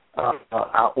thank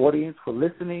our audience for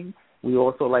listening. We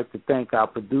also like to thank our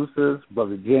producers,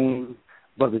 Brother James,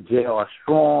 Brother J.R.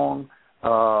 Strong,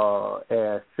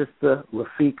 Sister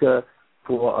Rafika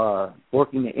for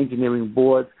working the engineering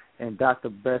boards, and Dr.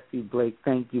 Bessie Blake,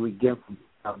 thank you again for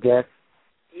our guest.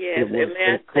 Yes, and may I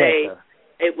say,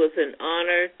 it was an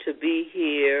honor to be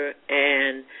here,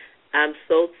 and I'm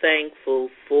so thankful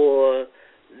for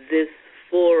this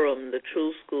forum, the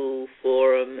True School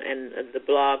Forum, and the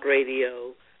blog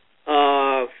radio,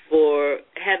 for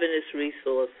having this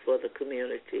resource for the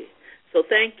community. So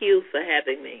thank you for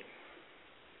having me.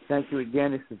 Thank you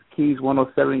again. This is Keys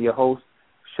 107, your host,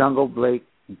 Shungo Blake.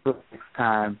 Until next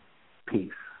time,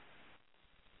 peace.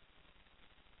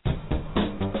 The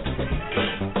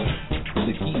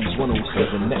Keys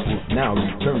 107 Network now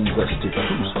returns us to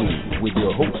True School with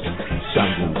your host,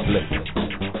 Shungo Blake.